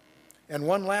prophecy. And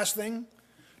one last thing,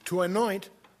 to anoint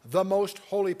the most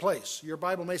holy place. Your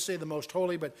Bible may say the most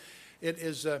holy, but it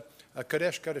is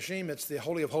Kadesh Kadeshim, it's the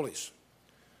Holy of Holies.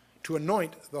 to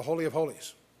anoint the Holy of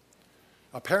Holies.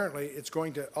 Apparently, it's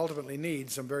going to ultimately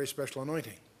need some very special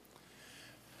anointing.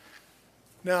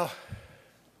 Now,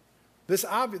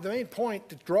 the main point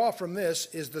to draw from this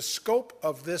is the scope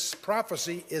of this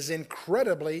prophecy is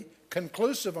incredibly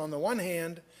conclusive on the one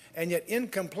hand, and yet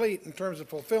incomplete in terms of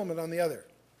fulfillment on the other.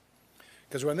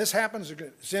 Because when this happens,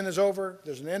 sin is over,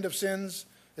 there's an end of sins,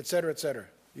 etc., etc.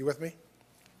 You with me?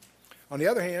 On the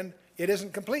other hand, it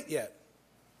isn't complete yet.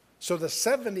 So the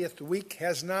 70th week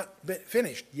has not been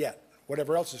finished yet,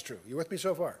 whatever else is true. You with me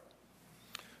so far?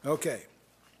 Okay.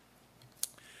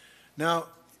 Now,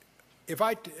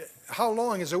 how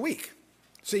long is a week?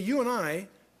 See, you and I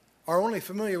are only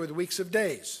familiar with weeks of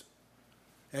days.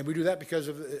 And we do that because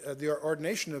of the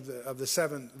ordination of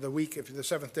the week, of the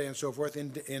seventh day and so forth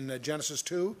in Genesis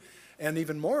 2. And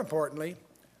even more importantly,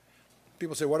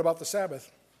 people say, what about the Sabbath?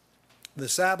 The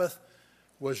Sabbath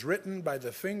was written by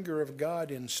the finger of God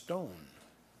in stone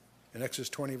in Exodus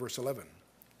 20, verse 11.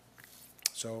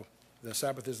 So the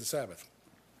Sabbath is the Sabbath.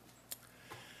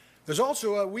 There's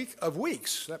also a week of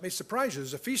weeks. That may surprise you.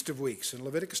 There's a feast of weeks in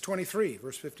Leviticus 23,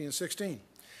 verse 15 and 16.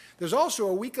 There's also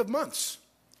a week of months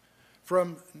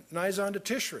from Nisan to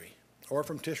Tishri, or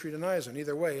from Tishri to Nisan.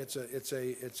 Either way, it's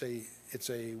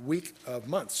a week of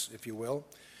months, if you will,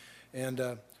 and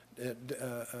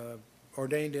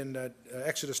ordained in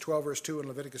Exodus 12, verse 2, and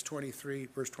Leviticus 23,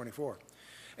 verse 24.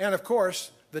 And of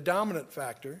course, the dominant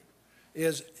factor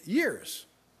is years.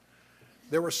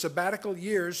 There were sabbatical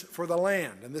years for the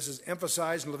land, and this is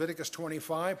emphasized in Leviticus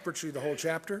 25, virtually the whole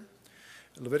chapter,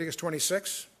 Leviticus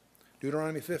 26,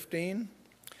 Deuteronomy 15.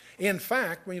 In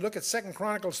fact, when you look at 2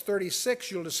 Chronicles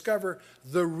 36, you'll discover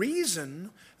the reason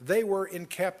they were in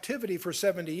captivity for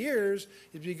 70 years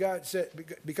is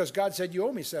because God said, you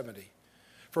owe me 70.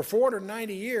 For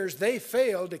 490 years, they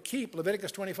failed to keep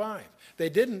Leviticus 25. They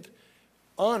didn't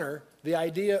honor the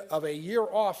idea of a year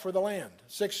off for the land.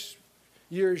 6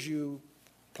 years you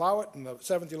plow it, and the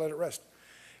seventh you let it rest.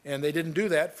 And they didn't do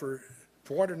that for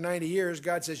 490 years.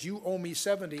 God says, you owe me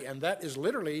 70, and that is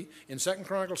literally in 2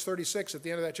 Chronicles 36 at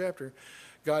the end of that chapter.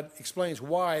 God explains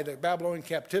why the Babylonian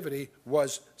captivity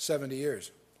was 70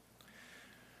 years.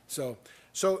 So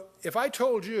if I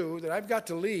told you that I've got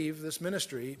to leave this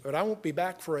ministry, but I won't be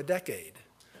back for a decade,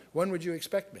 when would you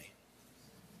expect me?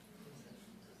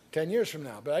 10 years from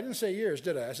now. But I didn't say years,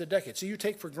 did I? I said decades. So you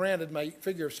take for granted my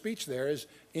figure of speech there is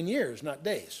in years, not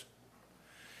days.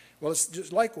 Well, it's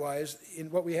just likewise,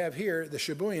 in what we have here, the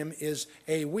Shibuim is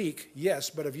a week, yes,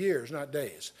 but of years, not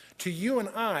days. To you and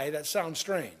I, that sounds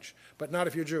strange, but not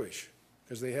if you're Jewish,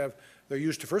 because they're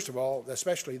used to, first of all,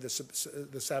 especially the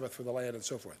Sabbath for the land and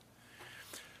so forth.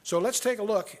 So let's take a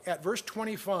look at verse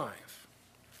 25.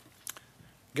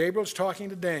 Gabriel's talking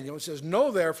to Daniel. It says, know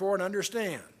therefore and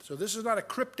understand. So this is not a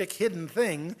cryptic hidden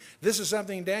thing. This is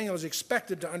something Daniel is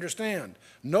expected to understand.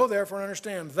 Know therefore and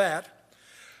understand that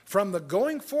from the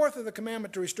going forth of the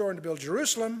commandment to restore and to build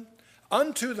Jerusalem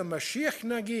unto the Mashiach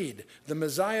Nagid, the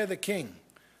Messiah the King,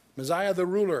 Messiah the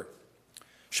ruler,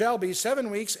 shall be 7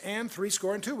 weeks and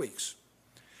 62 weeks.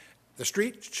 The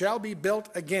street shall be built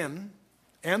again,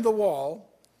 and the wall,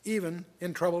 even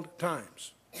in troubled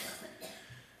times.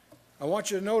 I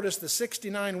want you to notice the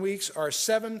 69 weeks are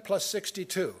 7 plus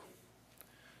 62.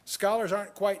 Scholars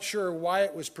aren't quite sure why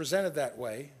it was presented that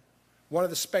way. One of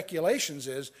the speculations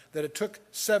is that it took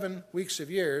 7 weeks of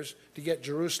years to get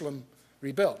Jerusalem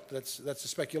rebuilt. That's a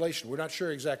speculation. We're not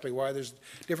sure exactly why. There's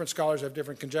different scholars have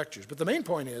different conjectures. But the main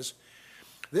point is,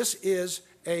 this is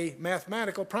a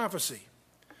mathematical prophecy.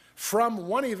 From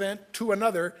one event to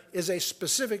another is a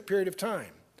specific period of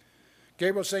time.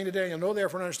 Gabriel is saying to Daniel, know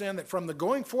therefore and understand that from the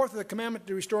going forth of the commandment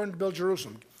to restore and to build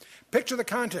Jerusalem. Picture the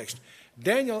context.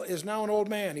 Daniel is now an old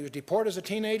man. He was deported as a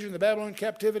teenager in the Babylonian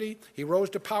captivity. He rose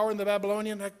to power in the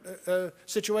Babylonian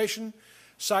situation.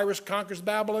 Cyrus conquers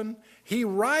Babylon. He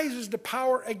rises to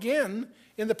power again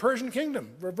in the Persian kingdom.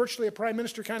 Virtually a prime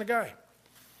minister kind of guy.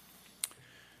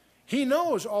 He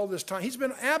knows all this time. He's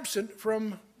been absent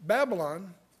from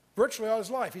Babylon virtually all his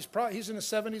life. He's in his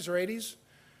 70s or 80s.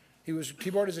 He was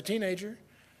keyboard as a teenager.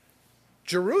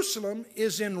 Jerusalem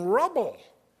is in rubble.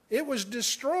 It was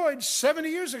destroyed 70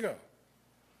 years ago.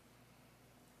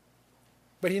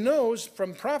 But he knows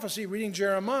from prophecy, reading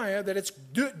Jeremiah, that it's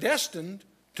destined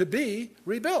to be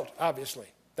rebuilt, obviously.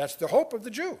 That's the hope of the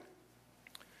Jew.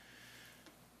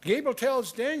 Gabriel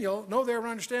tells Daniel, know therefore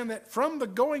and understand that from the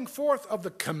going forth of the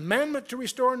commandment to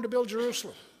restore and to build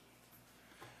Jerusalem.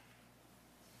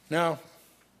 Now,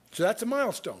 so that's a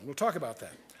milestone. We'll talk about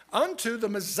that. Unto the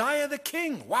Messiah the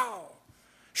King, wow,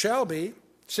 shall be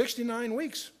 69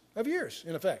 weeks of years,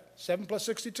 in effect. 7 plus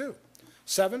 62.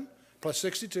 7 plus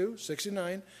 62,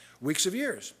 69 weeks of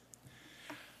years.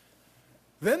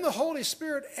 Then the Holy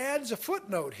Spirit adds a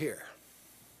footnote here.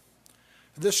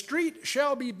 The street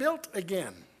shall be built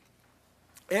again,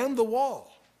 and the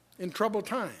wall in troubled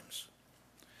times.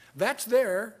 That's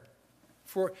there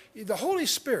for the Holy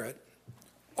Spirit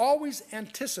always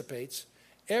anticipates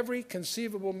every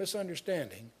conceivable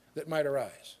misunderstanding that might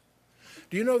arise.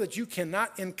 Do you know that you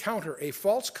cannot encounter a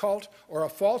false cult or a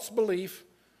false belief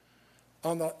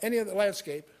on any of the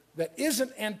landscape that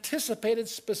isn't anticipated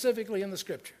specifically in the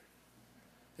Scripture?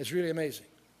 It's really amazing.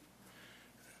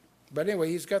 But anyway,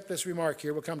 he's got this remark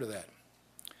here. We'll come to that.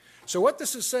 So what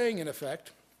this is saying, in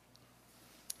effect,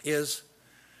 is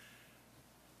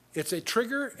it's a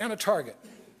trigger and a target.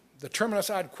 The terminus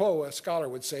ad quo, a scholar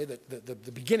would say, that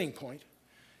the beginning point,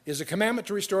 is a commandment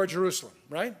to restore Jerusalem,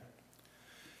 right?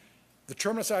 The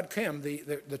terminus ad quem,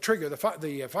 the trigger,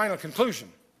 the final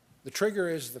conclusion. The trigger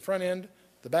is the front end,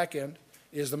 the back end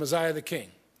is the Messiah the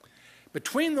King.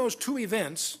 Between those two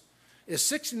events is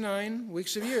 69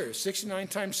 weeks of years, 69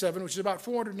 times 7, which is about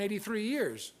 483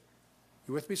 years.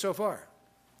 You with me so far?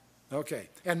 Okay.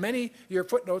 And your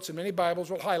footnotes in many Bibles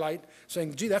will highlight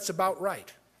saying, gee, that's about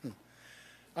right.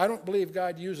 I don't believe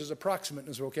God uses approximate in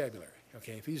his vocabulary.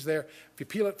 Okay, if he's there, if you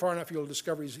peel it far enough, you'll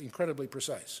discover he's incredibly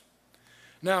precise.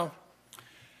 Now,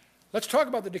 let's talk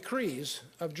about the decrees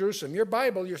of Jerusalem. Your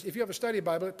Bible, if you have a study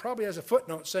Bible, it probably has a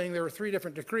footnote saying there were 3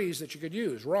 different decrees that you could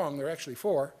use. Wrong, there are actually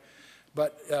 4.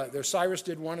 But Cyrus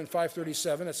did one in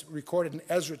 537. That's recorded in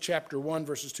Ezra chapter 1,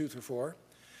 verses 2 through 4.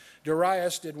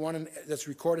 Darius did one that's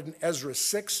recorded in Ezra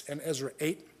 6 and Ezra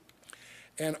 8.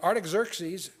 And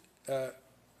Artaxerxes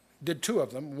did 2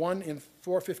 of them, one in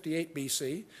 458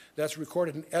 BC. That's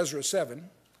recorded in Ezra 7.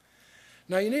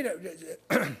 Now you need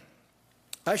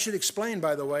I should explain,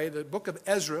 by the way, the book of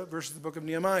Ezra versus the book of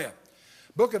Nehemiah.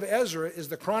 Book of Ezra is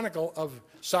the chronicle of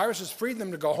Cyrus has freed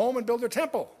them to go home and build their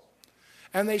temple.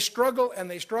 And they struggle and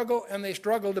they struggle and they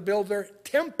struggle to build their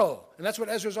temple. And that's what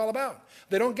Ezra's all about.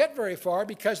 They don't get very far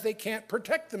because they can't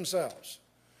protect themselves.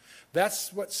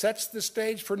 That's what sets the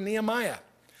stage for Nehemiah.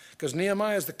 Because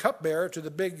Nehemiah is the cupbearer to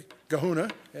the big kahuna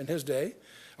in his day,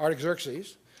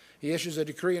 Artaxerxes. He issues a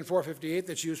decree in 458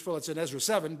 that's useful. It's in Ezra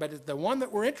 7. But the one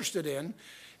that we're interested in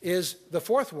is the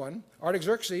 4th one,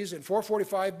 Artaxerxes in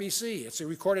 445 BC. It's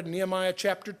recorded in Nehemiah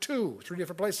chapter 2, 3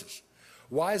 different places.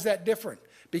 Why is that different?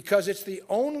 Because it's the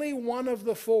only one of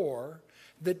the 4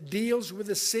 that deals with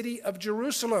the city of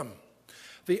Jerusalem.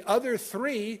 The other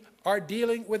 3 are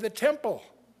dealing with the temple,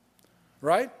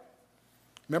 right?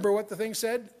 Remember what the thing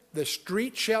said? The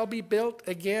street shall be built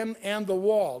again and the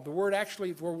wall. The word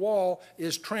actually for wall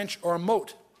is trench or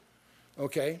moat,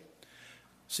 okay?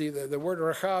 See, the word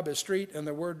rachab is street and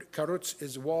the word karutz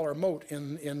is wall or moat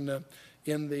in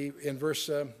verse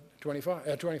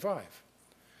 25.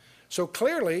 So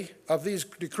clearly, of these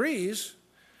decrees,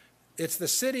 it's the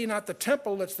city, not the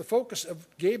temple, that's the focus of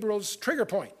Gabriel's trigger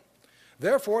point.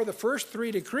 Therefore, the first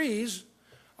 3 decrees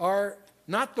are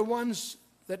not the ones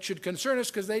that should concern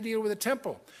us because they deal with the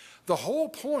temple. The whole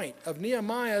point of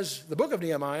the book of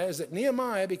Nehemiah, is that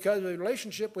Nehemiah, because of the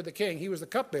relationship with the king, he was the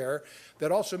cupbearer.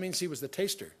 That also means he was the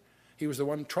taster. He was the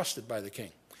one trusted by the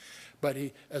king. But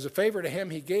as a favor to him,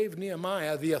 he gave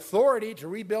Nehemiah the authority to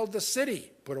rebuild the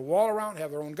city, put a wall around, have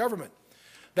their own government.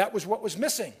 That was what was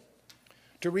missing,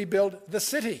 to rebuild the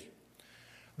city.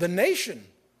 The nation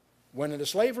went into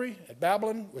slavery at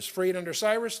Babylon, was freed under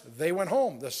Cyrus. They went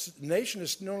home. The nation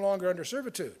is no longer under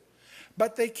servitude.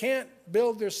 But they can't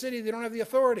build their city. They don't have the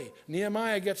authority.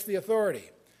 Nehemiah gets the authority.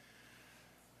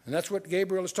 And that's what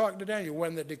Gabriel is talking to Daniel.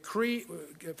 When the decree,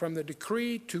 from the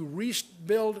decree to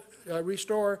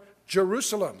restore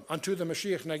Jerusalem unto the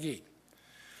Mashiach Nagid.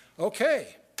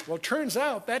 Okay, well, it turns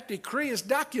out that decree is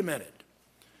documented.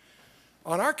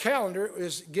 On our calendar, it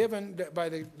was given by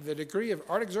the decree of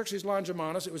Artaxerxes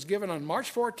Longimanus. It was given on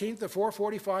March 14th of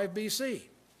 445 BC.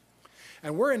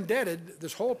 And we're indebted,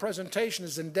 this whole presentation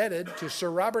is indebted to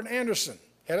Sir Robert Anderson,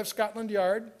 head of Scotland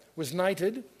Yard, was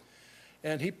knighted,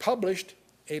 and he published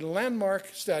a landmark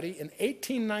study in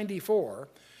 1894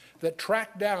 that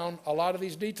tracked down a lot of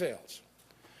these details.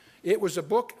 It was a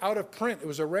book out of print. It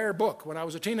was a rare book when I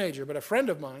was a teenager, but a friend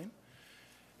of mine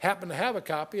happened to have a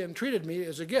copy and treated me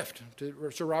as a gift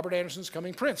to Sir Robert Anderson's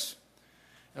Coming Prince.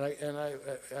 And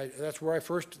that's where I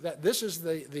first, this is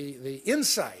the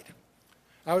insight.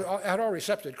 I had already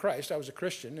accepted Christ. I was a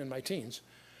Christian in my teens.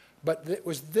 But it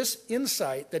was this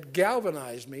insight that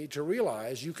galvanized me to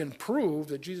realize you can prove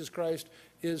that Jesus Christ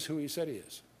is who he said he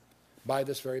is by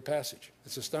this very passage.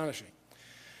 It's astonishing.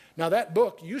 Now, that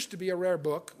book used to be a rare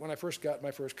book when I first got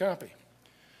my first copy.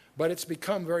 But it's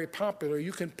become very popular.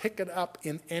 You can pick it up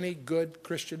in any good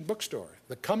Christian bookstore.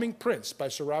 The Coming Prince by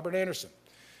Sir Robert Anderson.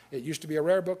 It used to be a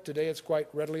rare book. Today it's quite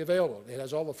readily available. It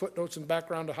has all the footnotes and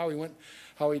background to how he went,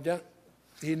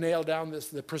 he nailed down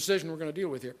the precision we're going to deal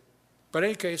with here. But in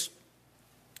any case,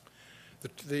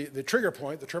 the trigger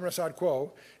point, the terminus ad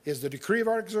quo, is the decree of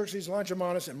Artaxerxes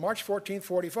Longimanus in March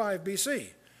 1445 BC.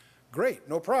 Great,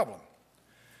 no problem.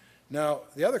 Now,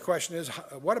 the other question is,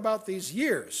 what about these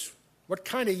years? What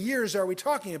kind of years are we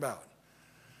talking about?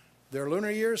 They're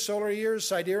lunar years, solar years,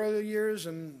 sidereal years,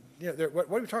 and what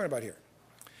are we talking about here?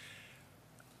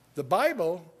 The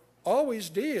Bible always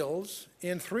deals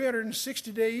in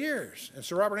 360-day years, and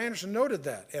Sir Robert Anderson noted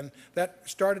that, and that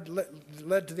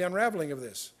led to the unraveling of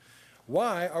this.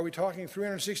 Why are we talking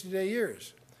 360-day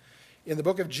years? In the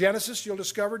book of Genesis, you'll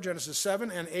discover, Genesis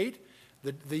 7 and 8,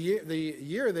 the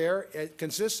year there, it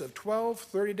consists of 12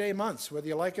 30-day months, whether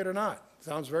you like it or not.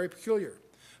 Sounds very peculiar.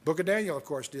 Book of Daniel, of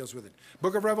course, deals with it.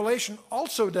 Book of Revelation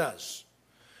also does.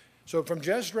 So from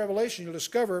Genesis to Revelation, you'll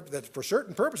discover that for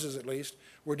certain purposes, at least,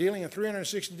 we're dealing in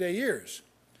 360-day years.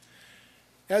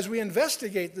 As we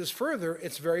investigate this further,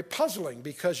 it's very puzzling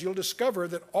because you'll discover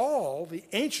that all the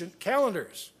ancient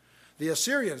calendars, the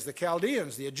Assyrians, the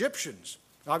Chaldeans, the Egyptians,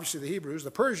 obviously the Hebrews,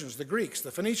 the Persians, the Greeks,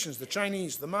 the Phoenicians, the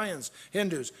Chinese, the Mayans,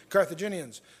 Hindus,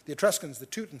 Carthaginians, the Etruscans, the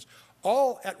Teutons,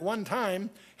 all at one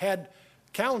time had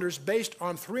calendars based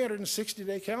on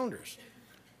 360-day calendars.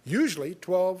 Usually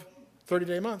 12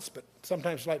 30-day months, but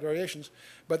sometimes slight variations.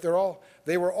 But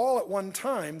they were all at one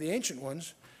time, the ancient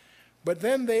ones, but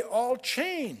then they all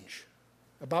change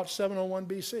about 701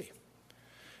 BC.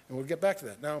 And we'll get back to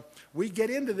that. Now, we get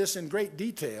into this in great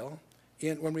detail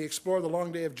when we explore the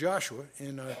long day of Joshua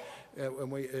in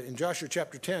Joshua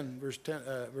chapter 10,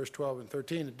 verse 12 and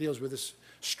 13. It deals with this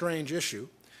strange issue.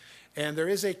 And there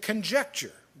is a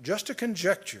conjecture, just a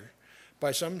conjecture,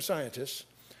 by some scientists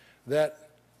that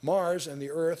Mars and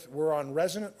the Earth were on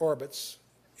resonant orbits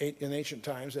in ancient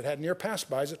times that had near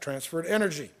pass-bys that transferred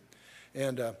energy.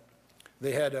 And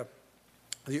they had,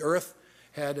 the Earth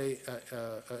had an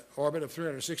orbit of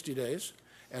 360 days,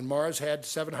 and Mars had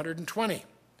 720.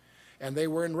 And they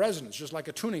were in resonance, just like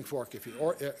a tuning fork.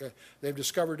 They've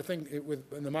discovered a thing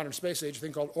in the modern space age, a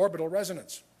thing called orbital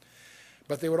resonance.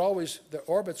 But they would always, the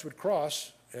orbits would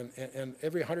cross, and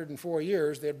every 104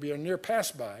 years there'd be a near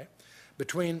pass-by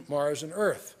between Mars and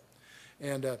Earth.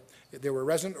 And there were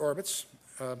resonant orbits,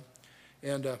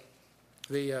 in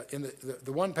the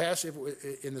one pass,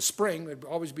 in the spring, it would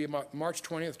always be March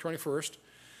 20th, 21st.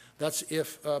 That's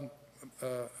if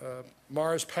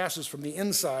Mars passes from the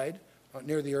inside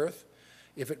near the Earth.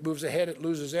 If it moves ahead, it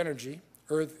loses energy.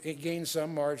 Earth gains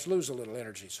some, Mars loses a little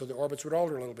energy. So the orbits would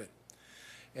alter a little bit.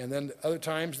 And then other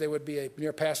times, they would be a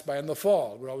near pass-by in the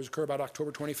fall. It would always occur about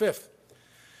October 25th.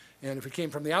 And if it came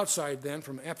from the outside then,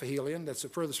 from aphelion, that's the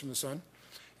furthest from the sun,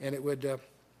 and it would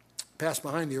pass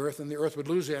behind the Earth, and the Earth would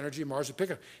lose energy, Mars would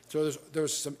pick up. So there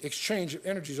was some exchange of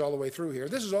energies all the way through here.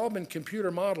 This has all been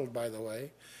computer modeled, by the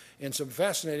way, in some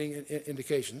fascinating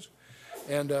indications.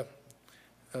 And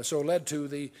so led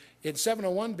to in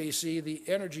 701 BC, the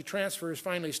energy transfers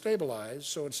finally stabilized.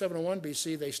 So in 701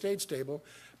 BC, they stayed stable.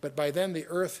 But by then, the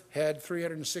Earth had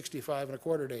 365 and a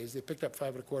quarter days. They picked up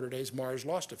 5 and a quarter days. Mars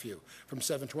lost a few, from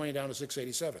 720 down to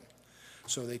 687.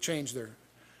 So they changed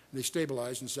they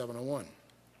stabilized in 701.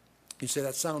 You say,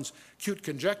 that sounds cute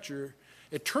conjecture.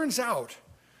 It turns out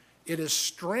it is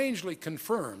strangely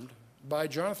confirmed by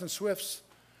Jonathan Swift's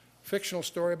fictional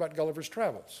story about Gulliver's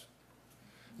Travels.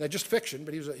 Now, just fiction,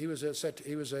 but he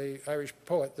was an Irish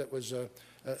poet that was a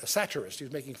satirist. He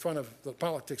was making fun of the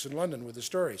politics in London with his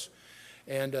stories.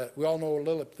 And we all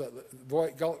know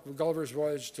Gulliver's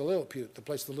Voyage to Lilliput, the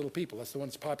place of the little people. That's the one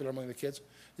that's popular among the kids.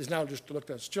 Is now just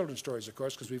looked at as children's stories, of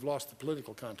course, because we've lost the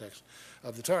political context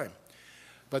of the time.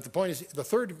 But the point is, the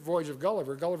third voyage of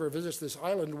Gulliver visits this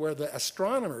island where the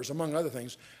astronomers, among other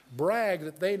things, brag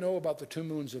that they know about the 2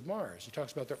 moons of Mars. He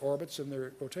talks about their orbits and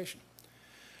their rotation.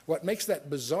 What makes that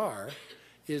bizarre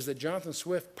is that Jonathan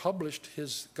Swift published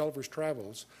his Gulliver's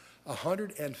Travels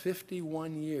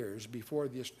 151 years before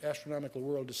the astronomical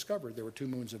world discovered there were 2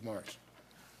 moons of Mars.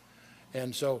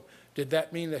 And so, did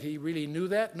that mean that he really knew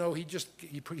that? No, he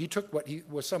took what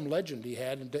was some legend he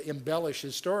had and to embellish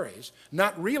his stories,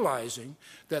 not realizing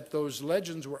that those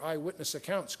legends were eyewitness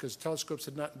accounts, because telescopes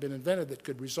had not been invented that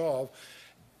could resolve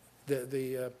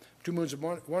the 2 moons of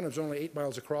one is only 8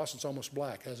 miles across. It's almost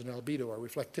black, has an albedo or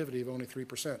reflectivity of only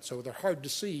 3%. So they're hard to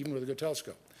see even with a good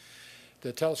telescope.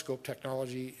 The telescope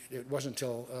technology, it wasn't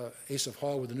until Asaph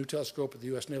Hall with the new telescope at the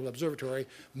U.S. Naval Observatory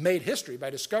made history by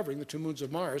discovering the 2 moons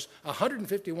of Mars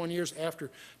 151 years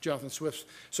after Jonathan Swift's.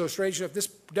 So strange enough, this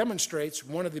demonstrates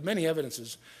one of the many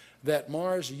evidences that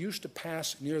Mars used to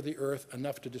pass near the Earth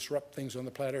enough to disrupt things on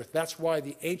the planet Earth. That's why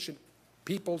the ancient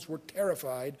peoples were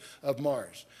terrified of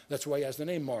Mars. That's why he has the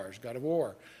name Mars, god of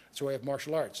war. That's why he has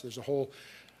martial arts.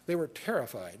 They were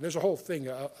terrified. There's a whole thing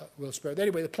we'll spare.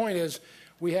 Anyway, the point is,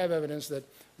 we have evidence that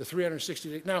the 360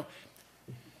 days. Now,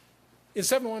 in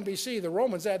 71 BC, the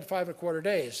Romans added 5¼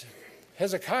 days.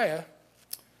 Hezekiah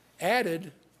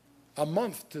added a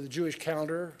month to the Jewish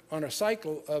calendar on a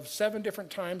cycle of 7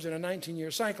 different times in a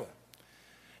 19-year cycle.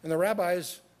 And the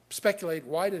rabbis speculate,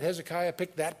 why did Hezekiah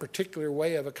pick that particular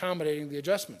way of accommodating the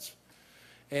adjustments?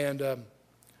 And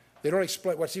they don't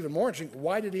explain. What's even more interesting,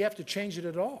 why did he have to change it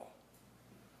at all?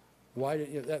 Why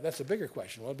did, that's a bigger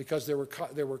question. Well, because there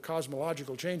were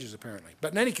cosmological changes, apparently.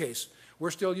 But in any case,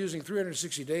 we're still using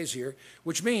 360 days here,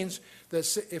 which means that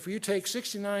if you take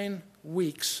 69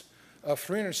 weeks of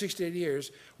 368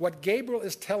 years, what Gabriel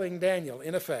is telling Daniel,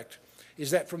 in effect,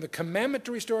 is that from the commandment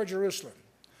to restore Jerusalem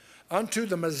unto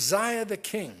the Messiah the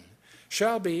King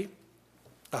shall be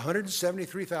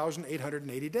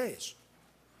 173,880 days.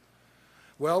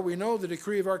 Well, we know the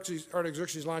decree of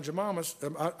Artaxerxes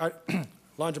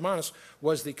Longimanus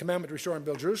was the commandment to restore and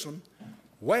build Jerusalem.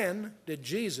 When did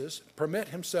Jesus permit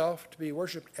himself to be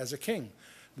worshipped as a king?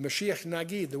 The Mashiach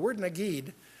Nagid. The word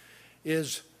Nagid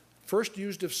is first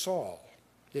used of Saul.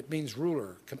 It means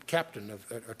ruler, captain,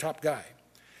 or top guy.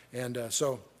 And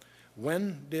so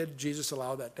when did Jesus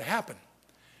allow that to happen?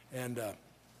 And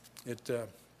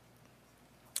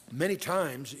many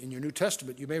times in your New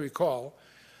Testament, you may recall,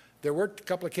 there were a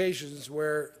couple occasions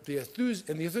where the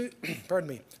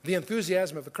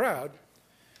enthusiasm of the crowd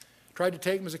tried to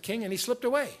take him as a king, and he slipped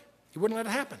away. He wouldn't let it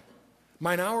happen.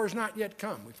 Mine hour is not yet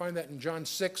come. We find that in John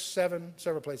 6, 7,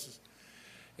 several places.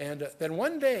 And then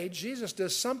one day, Jesus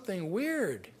does something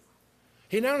weird.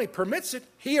 He not only permits it,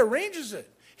 he arranges it.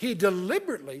 He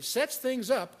deliberately sets things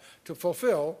up to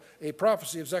fulfill a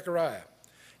prophecy of Zechariah.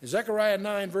 In Zechariah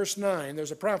 9, verse 9,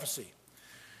 there's a prophecy.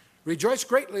 Rejoice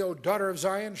greatly, O daughter of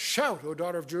Zion. Shout, O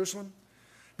daughter of Jerusalem.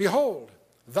 Behold,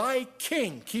 thy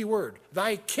king, key word,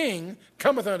 thy king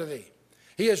cometh unto thee.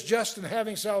 He is just and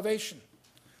having salvation,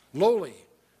 lowly,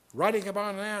 riding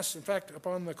upon an ass, in fact,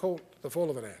 upon the colt, the foal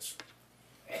of an ass.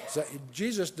 So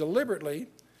Jesus deliberately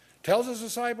tells his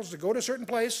disciples to go to a certain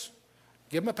place,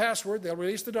 give them a password, they'll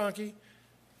release the donkey,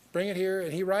 bring it here,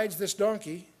 and he rides this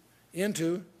donkey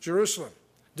into Jerusalem,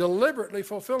 deliberately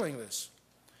fulfilling this.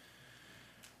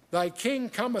 Thy king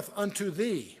cometh unto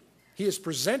thee. He is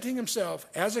presenting himself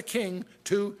as a king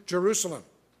to Jerusalem.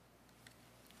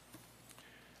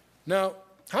 Now,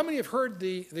 how many have heard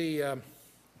the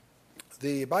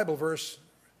Bible verse,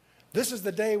 this is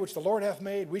the day which the Lord hath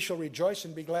made, we shall rejoice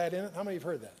and be glad in it? How many have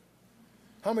heard that?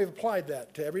 How many have applied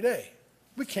that to every day?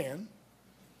 We can.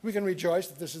 We can rejoice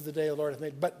that this is the day the Lord hath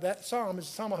made. But that psalm is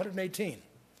Psalm 118.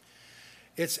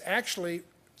 It's actually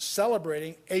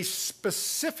celebrating a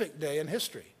specific day in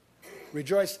history.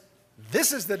 Rejoice,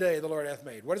 this is the day the Lord hath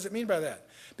made. What does it mean by that?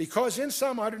 Because in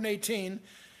Psalm 118,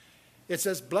 it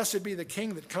says, blessed be the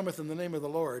King that cometh in the name of the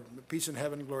Lord, peace in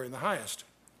heaven and glory in the highest.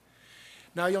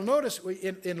 Now you'll notice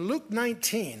in Luke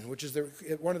 19, which is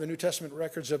one of the New Testament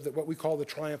records of what we call the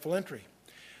triumphal entry,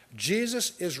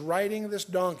 Jesus is riding this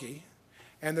donkey,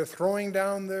 and they're throwing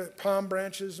down the palm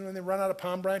branches, and when they run out of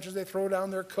palm branches, they throw down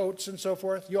their coats and so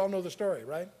forth. You all know the story,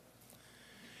 right?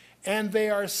 And they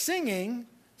are singing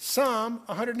Psalm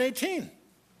 118.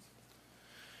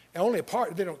 Only a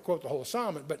part, they don't quote the whole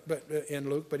psalm but in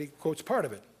Luke, but he quotes part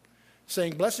of it,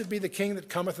 saying, blessed be the King that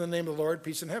cometh in the name of the Lord,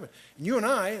 peace in heaven. And you and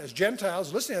I, as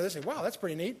Gentiles, listening to this, say, wow, that's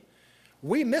pretty neat.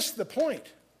 We missed the point.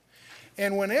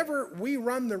 And whenever we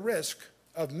run the risk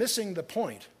of missing the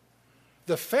point,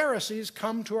 the Pharisees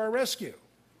come to our rescue.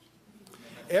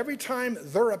 Every time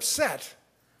they're upset,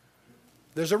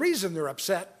 there's a reason they're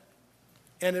upset,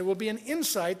 and it will be an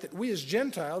insight that we as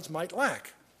Gentiles might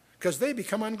lack, because they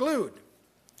become unglued.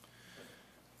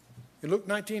 In Luke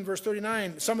 19, verse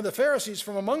 39, some of the Pharisees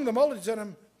from among the multitude said to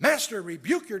him, Master,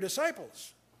 rebuke your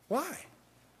disciples. Why?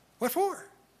 What for?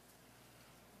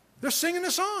 They're singing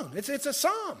a song. It's a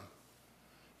psalm.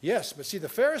 Yes, but see, the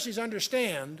Pharisees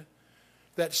understand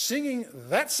that singing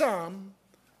that psalm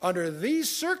under these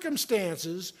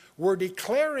circumstances were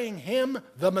declaring him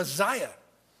the Messiah.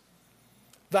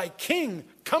 Thy king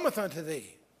cometh unto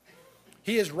thee.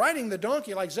 He is riding the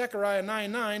donkey like Zechariah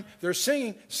 9:9. They're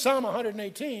singing Psalm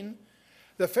 118.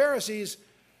 The Pharisees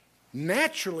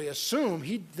naturally assume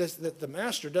that the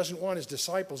master doesn't want his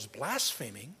disciples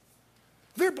blaspheming.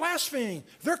 They're blaspheming.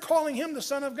 They're calling him the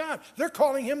Son of God. They're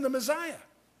calling him the Messiah.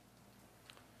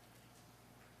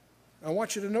 I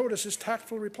want you to notice his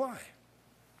tactful reply.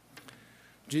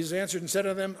 Jesus answered and said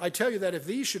unto them, I tell you that if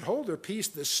these should hold their peace,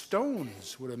 the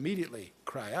stones would immediately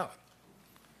cry out.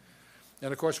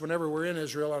 And of course, whenever we're in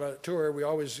Israel on a tour, we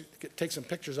always take some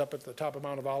pictures up at the top of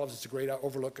Mount of Olives. It's a great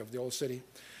overlook of the old city.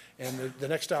 And the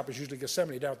next stop is usually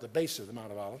Gethsemane, down at the base of the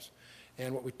Mount of Olives.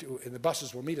 And what we do, and the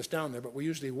buses will meet us down there, but we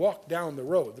usually walk down the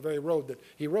road, the very road that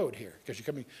he rode here. Because you're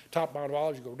coming top Mount of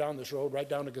Olives, you go down this road right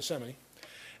down to Gethsemane.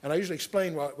 And I usually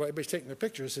explain while everybody's taking their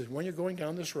pictures, is when you're going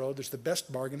down this road, there's the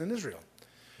best bargain in Israel.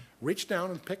 Reach down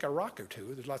and pick a rock or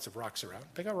two. There's lots of rocks around.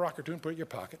 Pick a rock or two and put it in your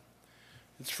pocket.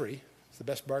 It's free. It's the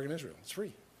best bargain in Israel. It's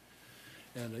free.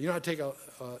 And you know how to take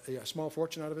a small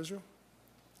fortune out of Israel?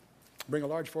 Bring a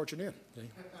large fortune in. See?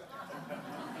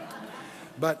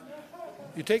 But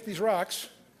you take these rocks,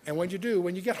 and when you do,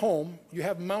 when you get home, you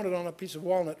have them mounted on a piece of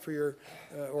walnut for your,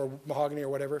 or mahogany or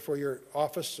whatever, for your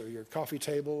office or your coffee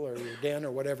table or your den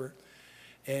or whatever,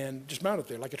 and just mount it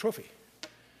there like a trophy.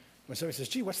 When somebody says,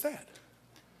 gee, what's that?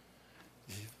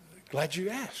 Glad you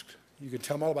asked. You can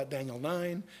tell them all about Daniel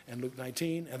 9 and Luke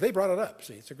 19, and they brought it up.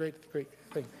 See, it's a great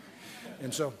thing.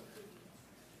 And so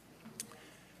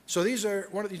these are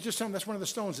one of, you just tell them that's one of the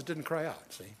stones that didn't cry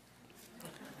out, see?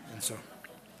 And so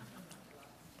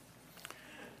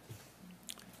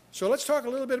let's talk a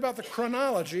little bit about the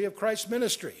chronology of Christ's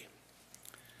ministry.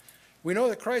 We know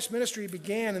that Christ's ministry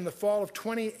began in the fall of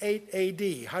 28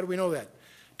 AD. How do we know that?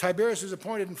 Tiberius was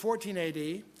appointed in 14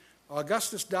 AD.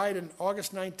 Augustus died in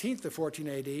August 19th of 14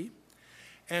 AD.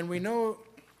 And we know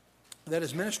that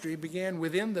his ministry began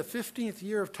within the 15th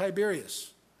year of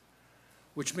Tiberius,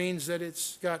 which means that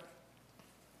it's got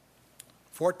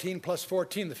 14 plus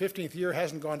 14. The 15th year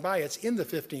hasn't gone by. It's in the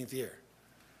 15th year.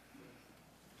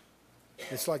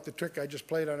 It's like the trick I just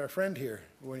played on our friend here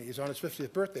when he's on his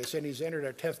 50th birthday, saying he's entered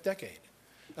our 10th decade.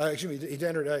 Excuse me, he's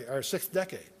entered our 6th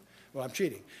decade. Well, I'm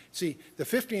cheating. See, the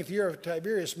 15th year of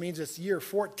Tiberius means it's year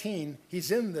 14. He's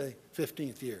in the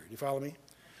 15th year. Do you follow me?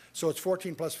 So it's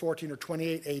 14 plus 14, or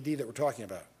 28 AD that we're talking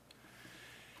about.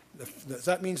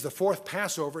 That means the fourth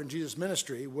Passover in Jesus'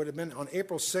 ministry would have been on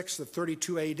April 6th of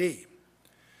 32 AD.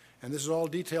 And this is all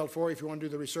detailed for you if you want to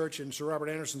do the research in Sir Robert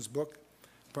Anderson's book,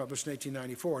 published in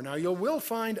 1894. Now, you will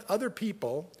find other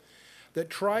people that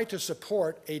try to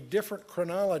support a different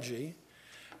chronology,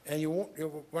 and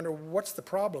you'll wonder, what's the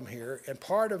problem here? And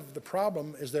part of the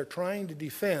problem is they're trying to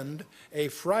defend a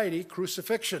Friday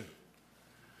crucifixion,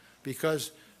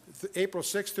 because April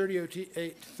 6,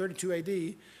 32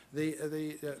 AD,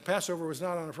 the Passover was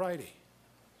not on a Friday.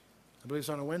 I believe it's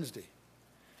on a Wednesday.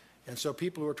 And so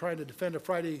people who are trying to defend a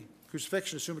Friday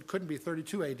crucifixion assume it couldn't be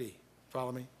 32 AD.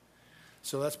 Follow me?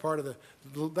 So that's part of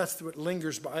that's what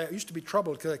lingers by. I used to be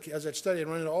troubled because as I studied and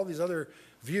run into all these other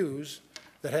views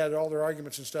that had all their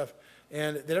arguments and stuff,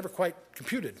 and they never quite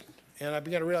computed. And I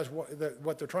began to realize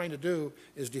what they're trying to do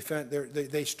is defend.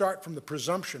 They start from the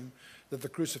presumption that the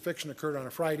crucifixion occurred on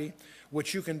a Friday,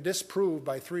 which you can disprove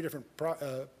by 3 different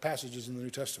passages in the New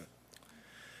Testament.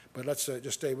 But let's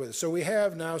just stay with it. So we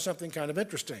have now something kind of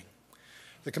interesting.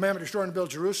 The commandment to restore and build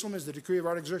Jerusalem is the decree of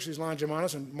Artaxerxes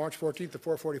Longimanus on March 14th of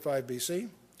 445 BC.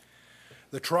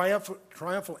 The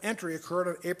triumphal entry occurred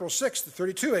on April 6th of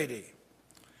 32 AD.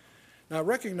 Now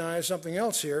recognize something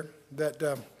else here, that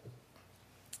to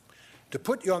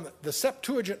put you on the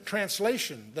Septuagint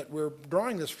translation that we're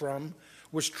drawing this from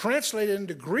was translated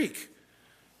into Greek,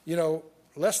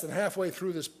 less than halfway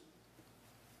through this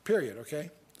period, okay?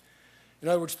 In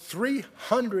other words,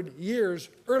 300 years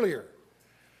earlier,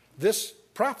 this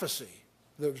prophecy,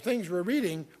 the things we're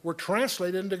reading, were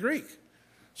translated into Greek.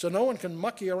 So no one can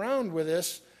mucky around with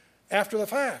this after the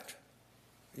fact.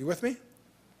 You with me?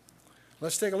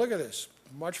 Let's take a look at this.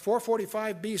 March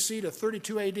 445 BC to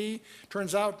 32 AD.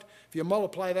 Turns out, if you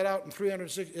multiply that out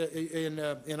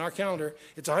in our calendar,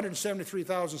 it's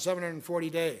 173,740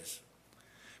 days.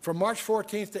 From March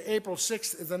 14th to April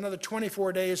 6th is another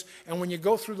 24 days, and when you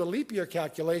go through the leap year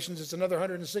calculations, it's another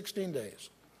 116 days.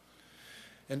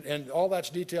 And all that's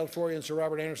detailed for you in Sir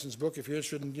Robert Anderson's book if you're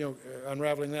interested in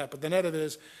unraveling that. But the net of it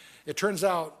is, it turns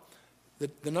out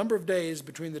that the number of days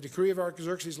between the decree of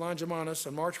Artaxerxes Longimanus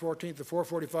on March 14th of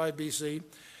 445 BC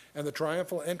and the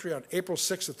triumphal entry on April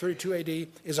 6th of 32 AD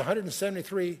is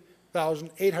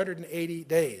 173,880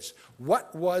 days.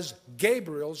 What was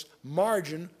Gabriel's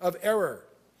margin of error?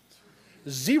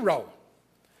 0.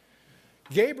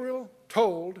 Gabriel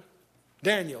told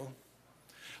Daniel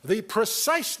the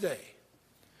precise day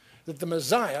that the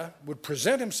Messiah would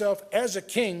present himself as a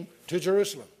king to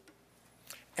Jerusalem.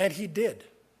 And he did.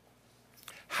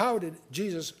 How did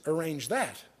Jesus arrange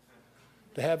that?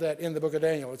 To have that in the book of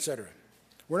Daniel, etc.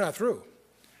 We're not through.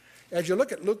 As you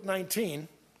look at Luke 19,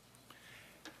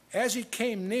 as he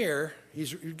came near, he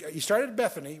started at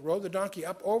Bethany, rode the donkey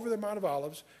up over the Mount of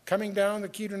Olives, coming down the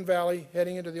Kidron Valley,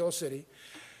 heading into the old city.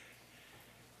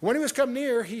 When he was come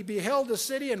near, he beheld the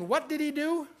city, and what did he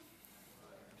do?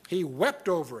 He wept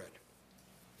over it.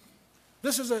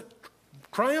 This is a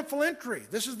triumphal entry.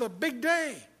 This is the big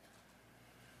day.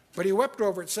 But he wept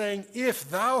over it, saying, if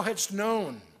thou hadst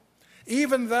known,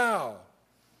 even thou,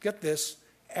 get this,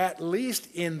 at least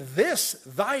in this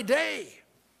thy day,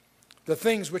 the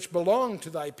things which belong to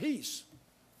thy peace.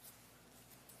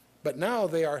 But now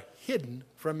they are hidden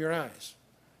from your eyes.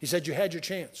 He said you had your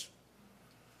chance.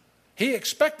 He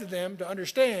expected them to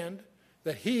understand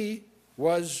that he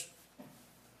was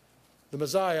the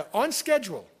Messiah on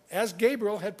schedule, as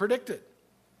Gabriel had predicted.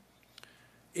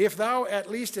 If thou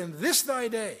at least in this thy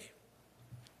day,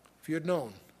 if you had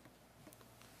known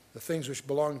the things which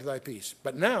belong to thy peace.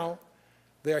 But now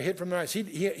they are hid from their eyes.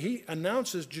 He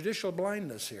announces judicial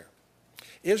blindness here.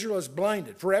 Israel is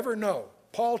blinded. Forever, no.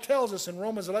 Paul tells us in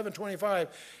Romans 11:25,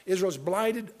 Israel is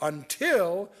blinded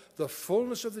until the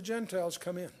fullness of the Gentiles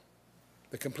come in,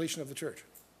 the completion of the church.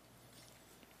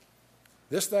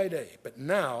 This thy day, but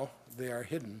now they are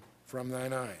hidden from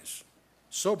thine eyes.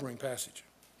 Sobering passage.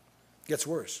 Gets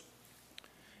worse.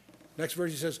 Next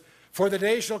verse he says, for the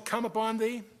day shall come upon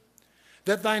thee,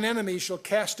 that thine enemies shall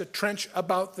cast a trench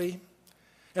about thee,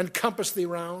 and compass thee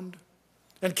round,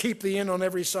 and keep thee in on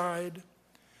every side,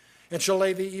 and shall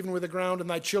lay thee even with the ground, and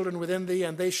thy children within thee,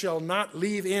 and they shall not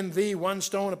leave in thee one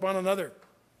stone upon another.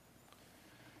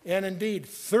 And indeed,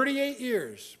 38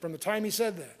 years from the time he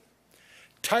said that,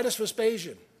 Titus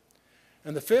Vespasian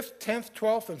and the 5th, 10th,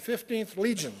 12th, and 15th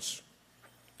legions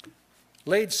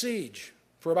laid siege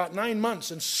for about 9 months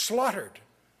and slaughtered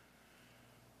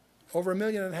over 1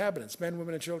 million inhabitants, men,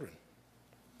 women, and children.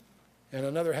 And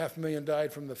another 500,000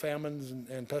 died from the famines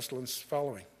and pestilence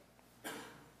following.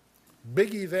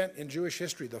 Big event in Jewish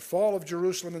history, the fall of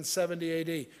Jerusalem in 70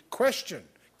 AD. Question,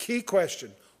 key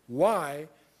question, why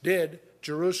did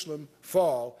Jerusalem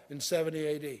fall in 70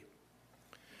 AD?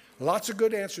 Lots of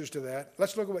good answers to that.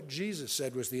 Let's look at what Jesus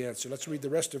said was the answer. Let's read the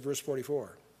rest of verse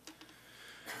 44.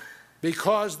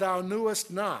 Because thou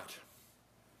knewest not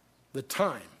the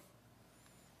time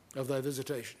of thy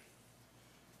visitation.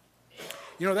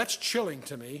 You know, that's chilling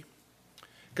to me,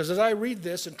 because as I read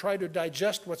this and try to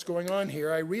digest what's going on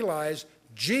here, I realize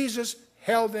Jesus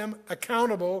held them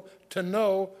accountable to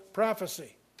know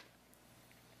prophecy.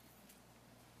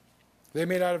 They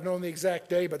may not have known the exact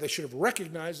day, but they should have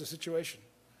recognized the situation.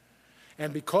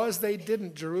 And because they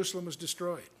didn't, Jerusalem was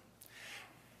destroyed.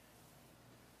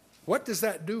 What does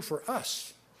that do for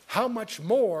us? How much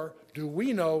more do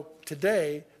we know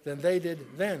today than they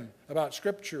did then about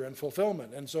Scripture and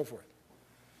fulfillment and so forth?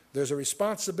 There's a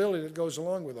responsibility that goes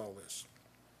along with all this.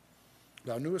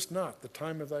 Thou knewest not the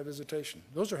time of thy visitation.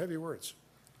 Those are heavy words.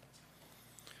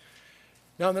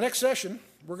 Now, in the next session,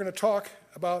 we're going to talk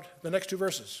about the next 2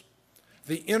 verses.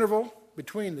 The interval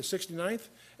between the 69th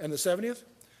and the 70th.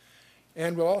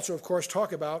 And we'll also, of course,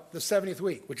 talk about the 70th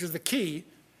week, which is the key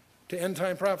to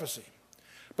end-time prophecy.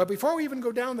 But before we even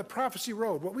go down the prophecy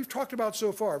road, what we've talked about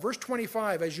so far, verse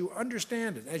 25, as you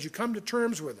understand it, as you come to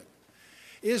terms with it,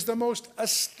 is the most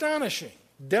astonishing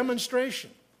demonstration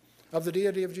of the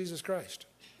deity of Jesus Christ.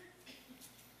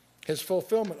 His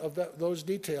fulfillment of those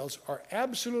details are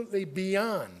absolutely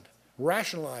beyond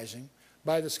rationalizing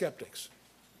by the skeptics.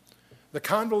 The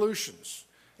convolutions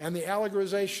and the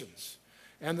allegorizations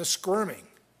and the squirming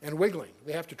and wiggling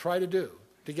they have to try to do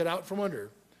to get out from under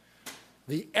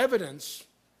the evidence,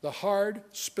 the hard,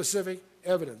 specific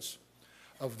evidence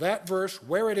of that verse,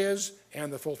 where it is,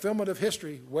 and the fulfillment of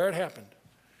history, where it happened,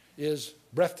 is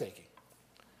breathtaking.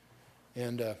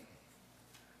 And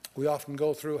we often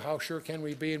go through how sure can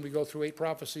we be, and we go through 8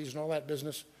 prophecies and all that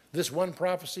business. This one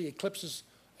prophecy eclipses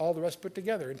all the rest put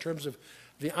together in terms of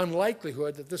the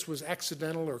unlikelihood that this was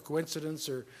accidental or coincidence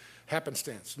or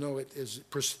happenstance. No, it is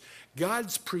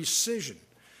God's precision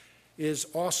is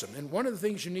awesome. And one of the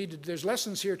things you need to, there's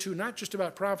lessons here too, not just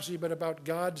about prophecy, but about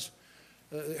God's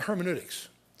hermeneutics.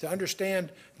 To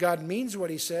understand God means what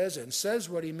he says and says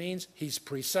what he means. He's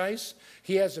precise.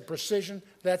 He has a precision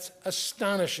that's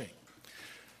astonishing.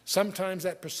 Sometimes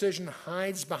that precision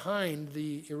hides behind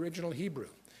the original Hebrew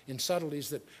in subtleties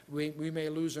that we may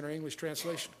lose in our English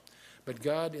translation. But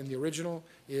God in the original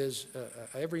is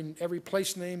every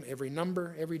place name, every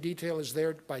number, every detail is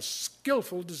there by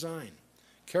skillful design,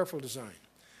 careful design,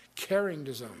 caring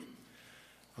design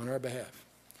on our behalf.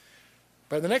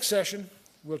 But in the next session,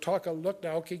 we'll take a look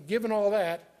now, okay, given all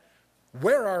that,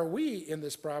 where are we in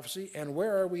this prophecy and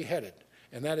where are we headed?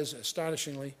 And that is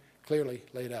astonishingly clearly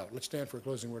laid out. Let's stand for a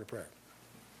closing word of prayer.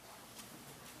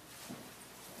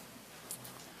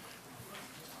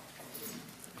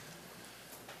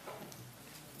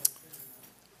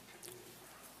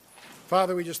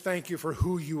 Father, we just thank you for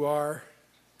who you are,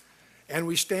 and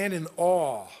we stand in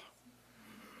awe,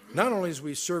 not only as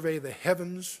we survey the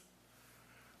heavens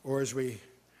or as we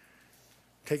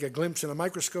take a glimpse in a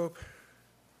microscope,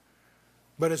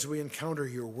 but as we encounter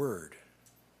your word.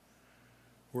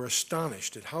 We're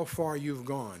astonished at how far you've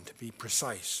gone to be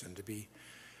precise and to be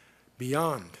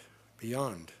beyond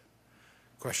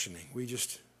questioning. We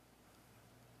just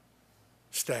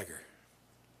stagger.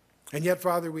 And yet,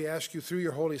 Father, we ask you through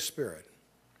your Holy Spirit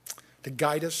to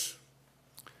guide us,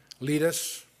 lead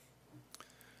us,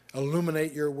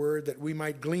 illuminate your word, that we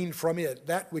might glean from it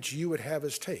that which you would have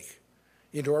us take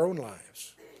into our own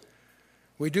lives.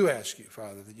 We do ask you,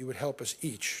 Father, that you would help us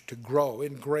each to grow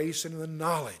in grace and in the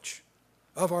knowledge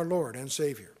of our Lord and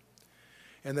Savior,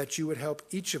 and that you would help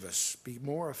each of us be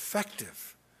more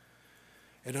effective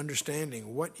at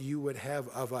understanding what you would have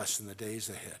of us in the days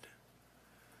ahead,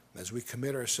 as we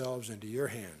commit ourselves into your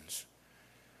hands.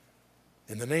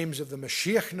 In the names of the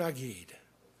Mashiach Nagid,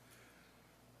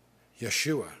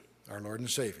 Yeshua, our Lord and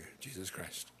Savior, Jesus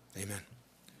Christ. Amen.